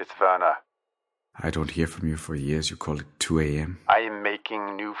 It's Werner. I don't hear from you for years. You call it 2 a.m. I am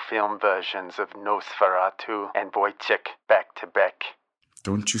making new film versions of Nosferatu and Wojciech back to back.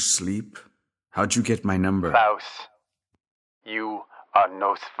 Don't you sleep? How'd you get my number? Klaus, you are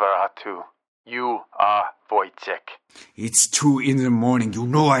Nosferatu. You are Wojciech. It's 2 a.m. You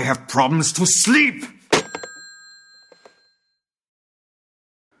know I have problems to sleep!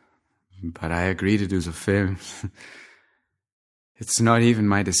 But I agree to do the film. It's not even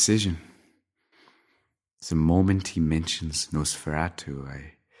my decision. The moment he mentions Nosferatu,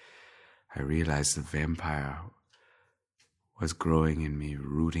 I realized the vampire was growing in me,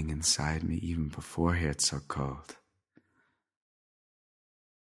 rooting inside me even before he had so called.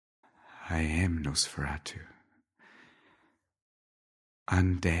 I am Nosferatu.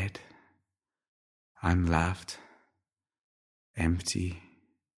 Undead, unloved, empty,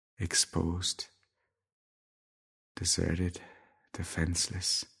 exposed, deserted,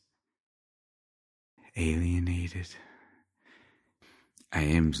 defenseless, alienated. I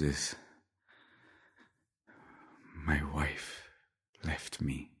am this. My wife left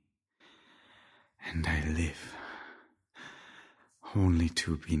me, and I live only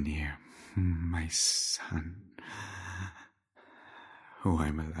to be near my son, who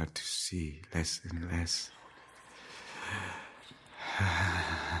I'm allowed to see less and less.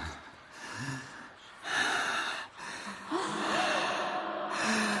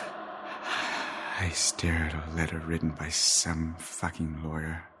 I stare at a letter written by some fucking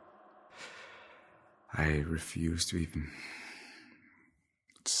lawyer. I refuse to even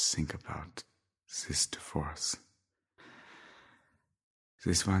think about this divorce.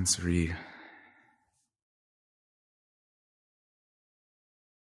 This one's real.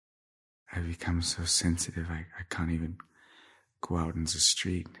 I've become so sensitive I can't even go out in the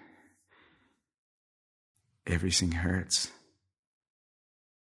street. Everything hurts.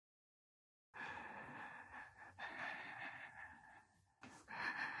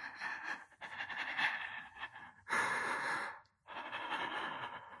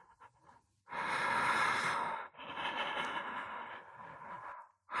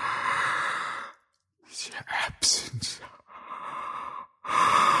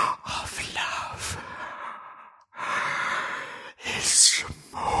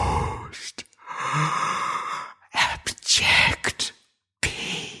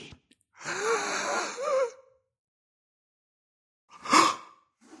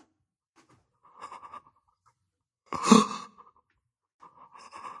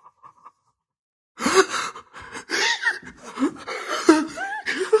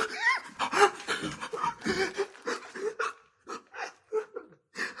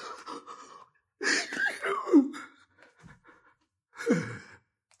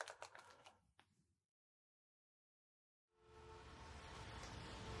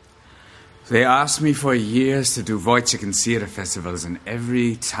 They asked me for years to do Wojciech and theater festivals, and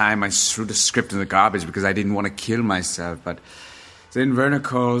every time I threw the script in the garbage because I didn't want to kill myself. But then Werner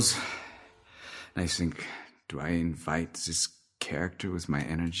calls, and I think, do I invite this character with my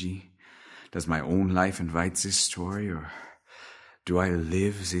energy? Does my own life invite this story, or do I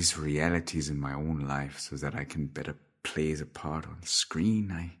live these realities in my own life so that I can better play the part on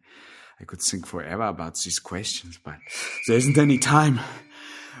screen? I could think forever about these questions, but there isn't any time.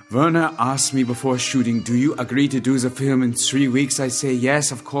 Werner asked me before shooting, do you agree to do the film in 3 weeks? I say,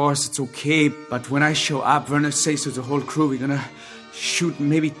 yes, of course, it's okay. But when I show up, Werner says to the whole crew, we're gonna shoot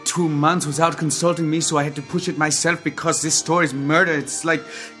maybe 2 months without consulting me, so I had to push it myself because this story is murder. It's like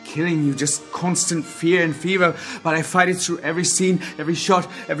killing you, just constant fear and fever. But I fight it through every scene, every shot,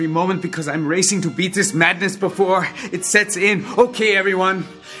 every moment because I'm racing to beat this madness before it sets in. Okay, everyone,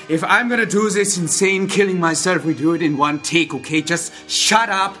 if I'm gonna do this insane killing myself, we do it in one take, okay? Just shut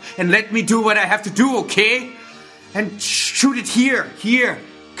up and let me do what I have to do, okay? And shoot it here.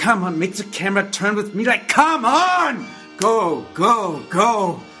 Come on, make the camera turn with me, like, come on! Go, go,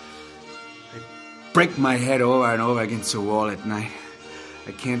 go. I break my head over and over against the wall at night.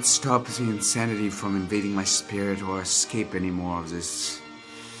 I can't stop the insanity from invading my spirit or escape any more of this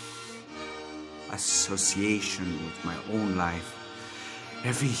association with my own life.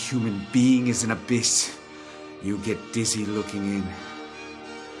 Every human being is an abyss. You get dizzy looking in.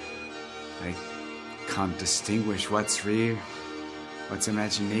 I can't distinguish what's real, what's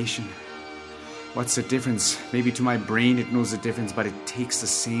imagination. What's the difference? Maybe to my brain it knows the difference, but it takes the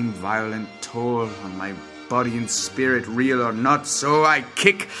same violent toll on my body and spirit, real or not. So I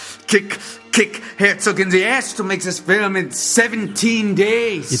kick Herzog in the ass to make this film in 17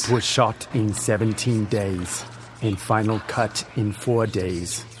 days. It was shot in 17 days, and final cut in 4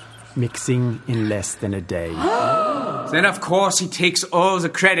 days, mixing in less than a day. Then of course he takes all the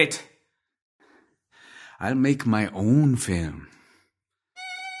credit. I'll make my own film.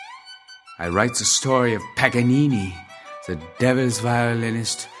 I write the story of Paganini, the devil's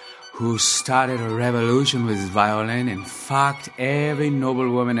violinist who started a revolution with his violin and fucked every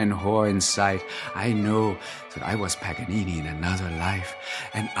noblewoman and whore in sight. I know that I was Paganini in another life,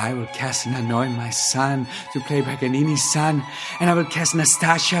 and I will cast Nanoy, my son, to play Paganini's son, and I will cast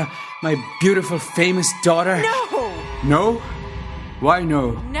Nastasia, my beautiful, famous daughter. No! No? Why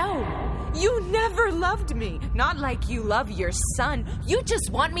no? No! You never loved me. Not like you love your son. You just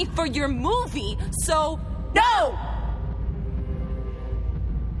want me for your movie. So, no!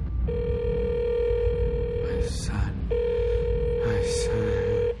 My son.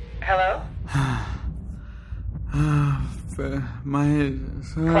 Hello? My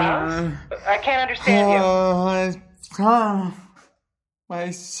son. Klaus? I can't understand you.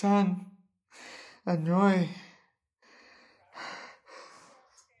 My son. Annoy.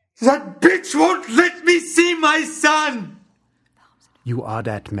 That bitch won't let me see my son! You are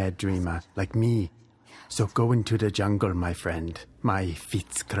that mad dreamer, like me. So go into the jungle, my friend, my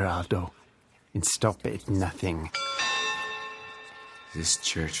Fitzcarraldo, and stop at nothing. This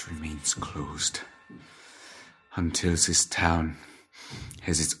church remains closed until this town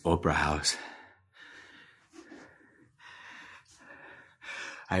has its opera house.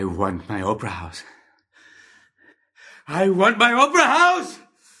 I want my opera house. I want my opera house!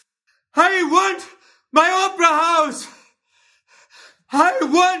 I want my opera house! I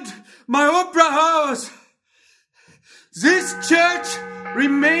want my opera house! This church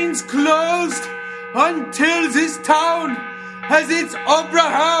remains closed until this town has its opera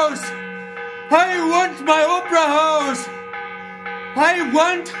house! I want my opera house! I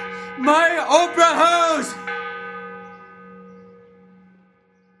want my opera house!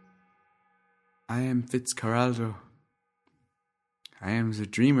 I am Fitzcarraldo. I am the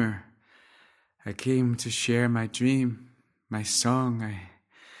dreamer. I came to share my dream, my song.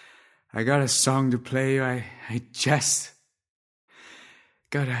 I got a song to play. I just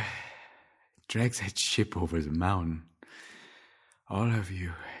gotta drag that ship over the mountain. All of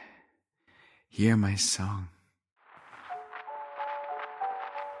you, hear my song.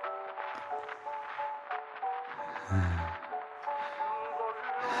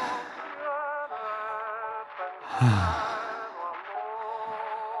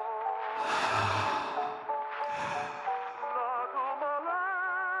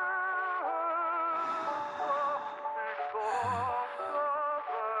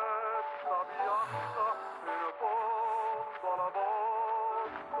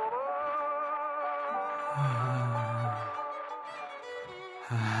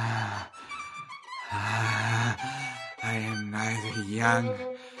 I am neither young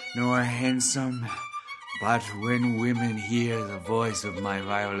nor handsome, But when women hear the voice of my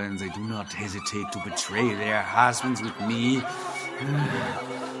violin, they do not hesitate to betray their husbands with me.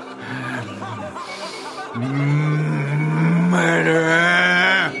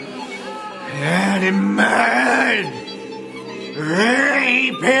 Murderer! Animal!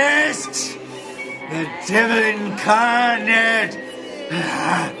 Rapist! The devil incarnate!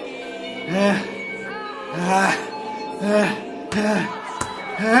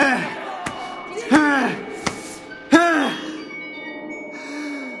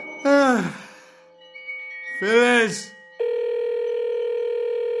 Phyllis!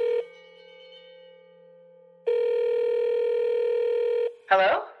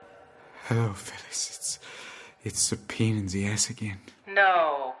 Hello? Hello, Phyllis. It's a pain in the ass again.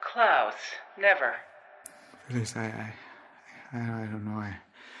 No, Klaus. Never. Phyllis, I don't know. I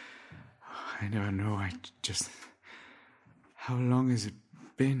never know. I just... How long has it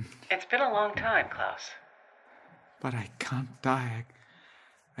been? It's been a long time, Klaus. But I can't die.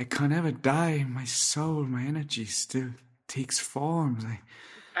 I can't ever die. My soul, my energy still takes forms.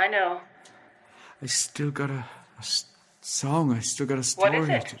 I know. I still got a song. I still got a story. What is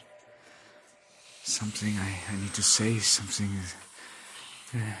it? Something I need to say. Something...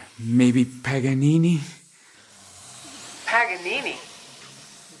 maybe Paganini? Paganini?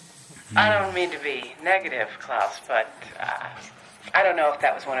 I don't mean to be negative, Klaus, but I don't know if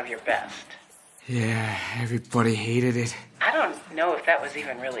that was one of your best. Yeah, everybody hated it. I don't know if that was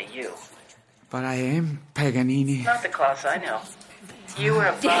even really you. But I am Paganini. Not the Klaus I know. You were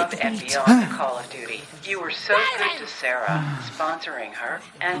above and beyond the Call of Duty. You were so good to Sarah, sponsoring her,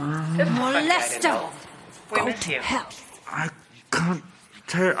 and just a fun guy to know. We miss you. I can't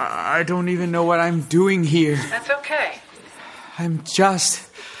tell. I don't even know what I'm doing here. That's okay. I'm just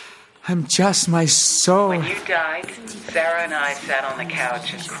my soul. When you died, Sarah and I sat on the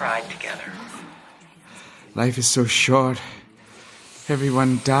couch and cried together. Life is so short.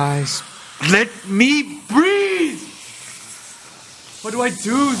 Everyone dies. Let me breathe! What do I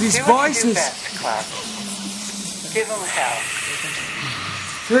do? These do voices. Do what you do best, Klaus. Give them hell.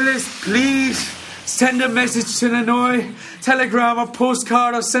 Phyllis, please. Send a message to Nanoy. Telegram or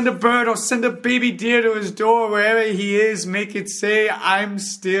postcard, or send a bird, or send a baby deer to his door. Wherever he is, make it say, I'm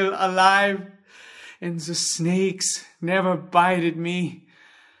still alive. And the snakes never bited me.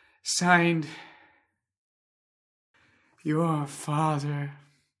 Signed, your father,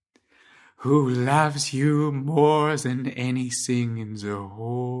 who loves you more than anything in the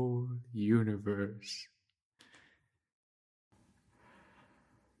whole universe.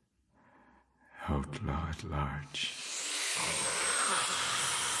 Outlaw at large.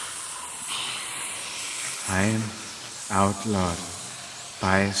 I am outlawed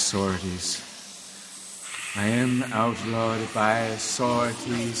by authorities. I am outlawed by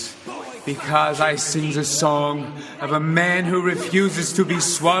authorities because I sing the song of a man who refuses to be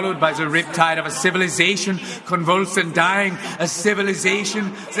swallowed by the riptide of a civilization convulsed and dying, a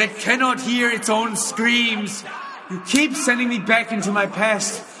civilization that cannot hear its own screams. You keep sending me back into my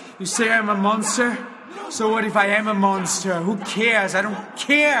past. You say I'm a monster? So what if I am a monster? Who cares? I don't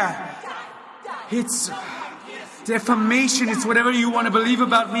care. It's defamation. It's whatever you want to believe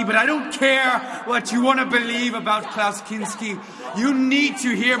about me, but I don't care what you want to believe about Klaus Kinski. You need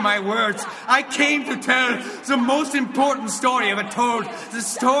to hear my words. I came to tell the most important story ever told. The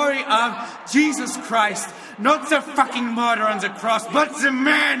story of Jesus Christ. Not the fucking murder on the cross, but the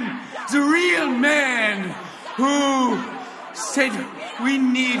man, the real man, who said we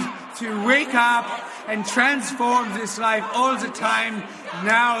need to wake up and transform this life all the time.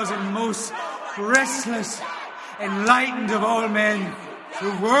 Now the most restless, enlightened of all men.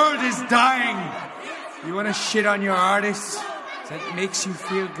 The world is dying. You want to shit on your artists? That makes you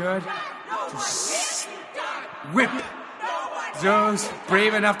feel good? Just whip those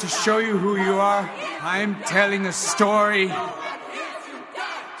brave enough to show you who you are. I'm telling a story.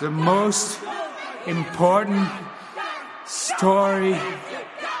 The most important story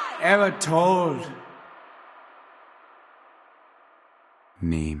ever told.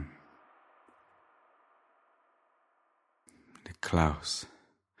 Name. Klaus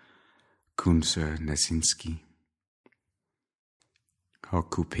Kunzer Nasinski.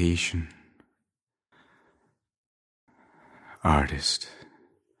 Occupation. Artist.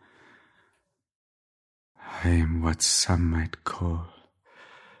 I am what some might call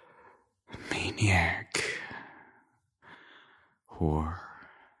maniac. Whore.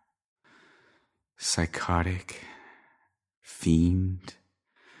 Psychotic. Fiend.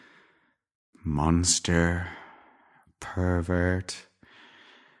 Monster. Pervert,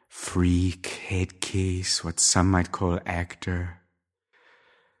 freak, head case, what some might call actor.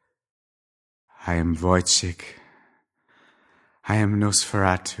 I am Wojciech. I am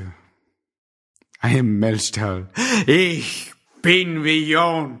Nosferatu. I am Melchtal. Ich bin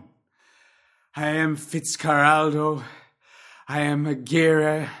Vion. I am Fitzcarraldo. I am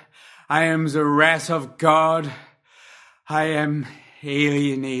Aguirre. I am the wrath of God. I am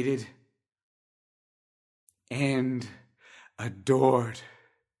alienated and adored,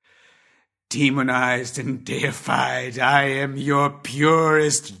 demonized and deified. I am your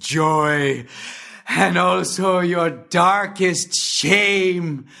purest joy and also your darkest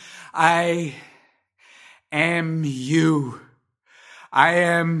shame. I am you. I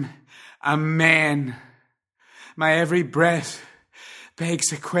am a man. My every breath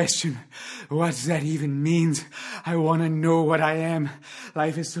begs a question. What that even means? I want to know what I am.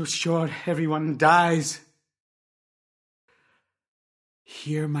 Life is so short. Everyone dies.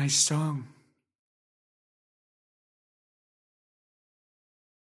 Hear my song.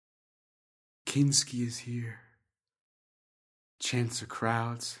 Kinski is here. Chants the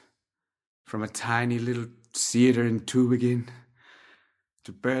crowds. From a tiny little theater in Tübingen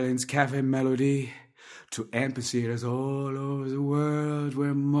to Berlin's Café Melodie to amphitheaters all over the world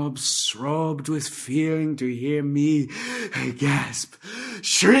where mobs throbbed with feeling to hear me gasp,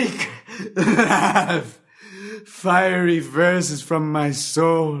 shriek, laugh, fiery verses from my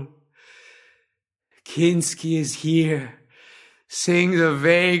soul. Kinski is here, sing the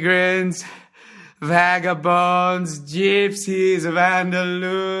vagrants, vagabonds, gypsies of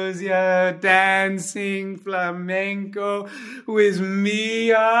Andalusia, dancing flamenco with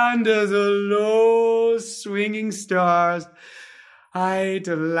me under the low swinging stars. I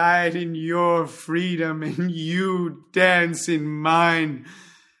delight in your freedom and you dance in mine.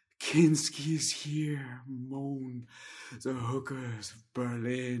 Kinski is here, moan the hookers of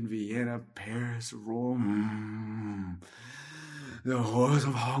Berlin, Vienna, Paris, Rome. The whores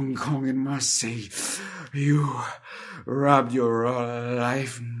of Hong Kong and Marseille. You robbed your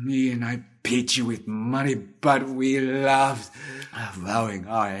life from me and I paid you with money, but we laughed, avowing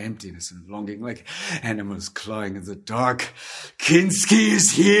our emptiness and longing like animals clawing in the dark. Kinski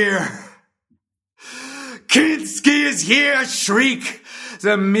is here. Kinski is here, shriek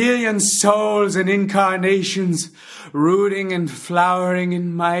the million souls and incarnations rooting and flowering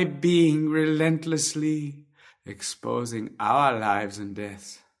in my being relentlessly, exposing our lives and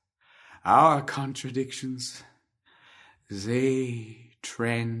deaths, our contradictions. They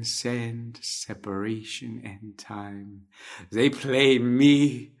transcend separation and time. They play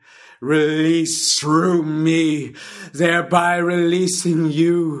me, release through me, thereby releasing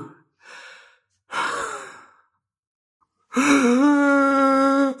you.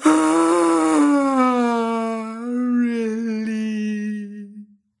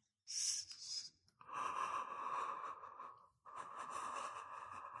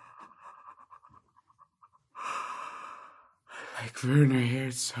 Like Werner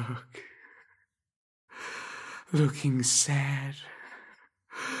Herzog, looking sad,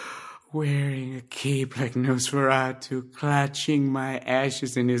 wearing a cape like Nosferatu, clutching my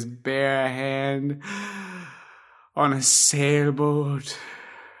ashes in his bare hand, on a sailboat,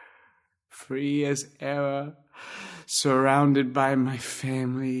 free as ever, surrounded by my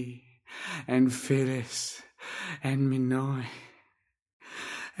family, and Phyllis, and Minoy,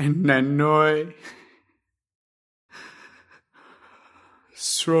 and Nanoy,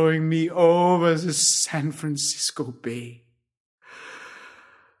 throwing me over the San Francisco Bay,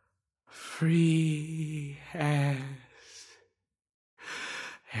 free as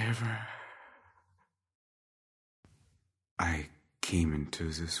ever. I came into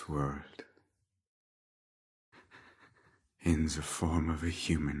this world in the form of a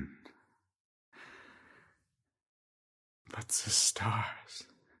human, but the stars,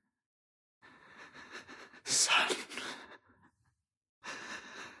 sun,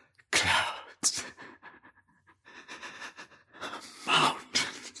 clouds,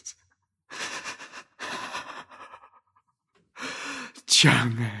 mountains,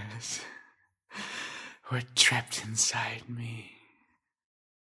 jungles were trapped inside me.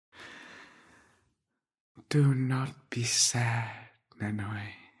 Do not be sad,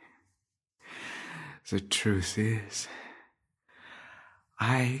 Nanoy. The truth is,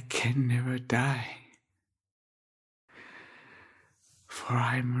 I can never die. For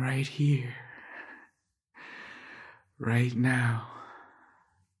I'm right here, right now.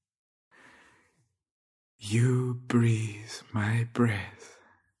 You breathe my breath.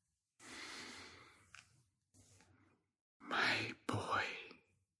 My boy.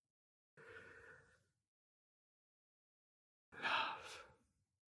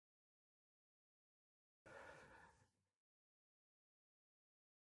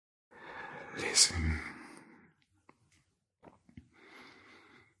 Listen.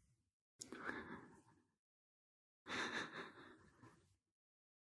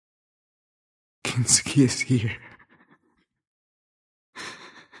 Kinski is here.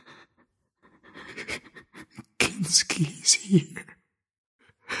 Kinski is here.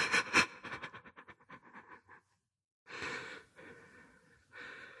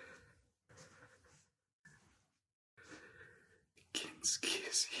 Kinski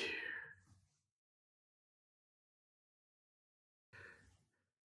is here.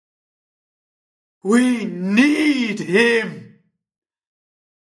 We need him!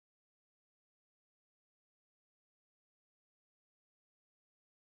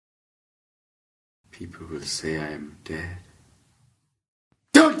 People will say I am dead.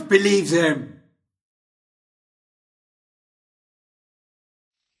 Don't believe them!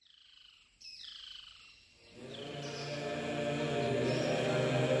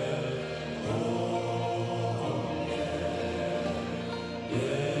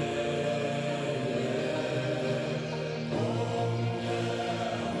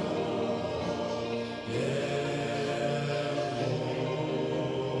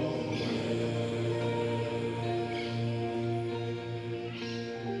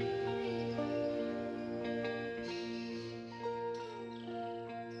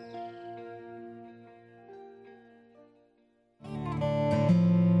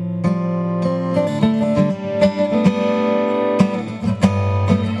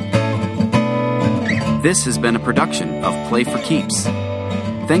 This has been a production of Play for Keeps.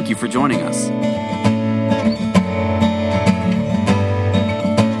 Thank you for joining us.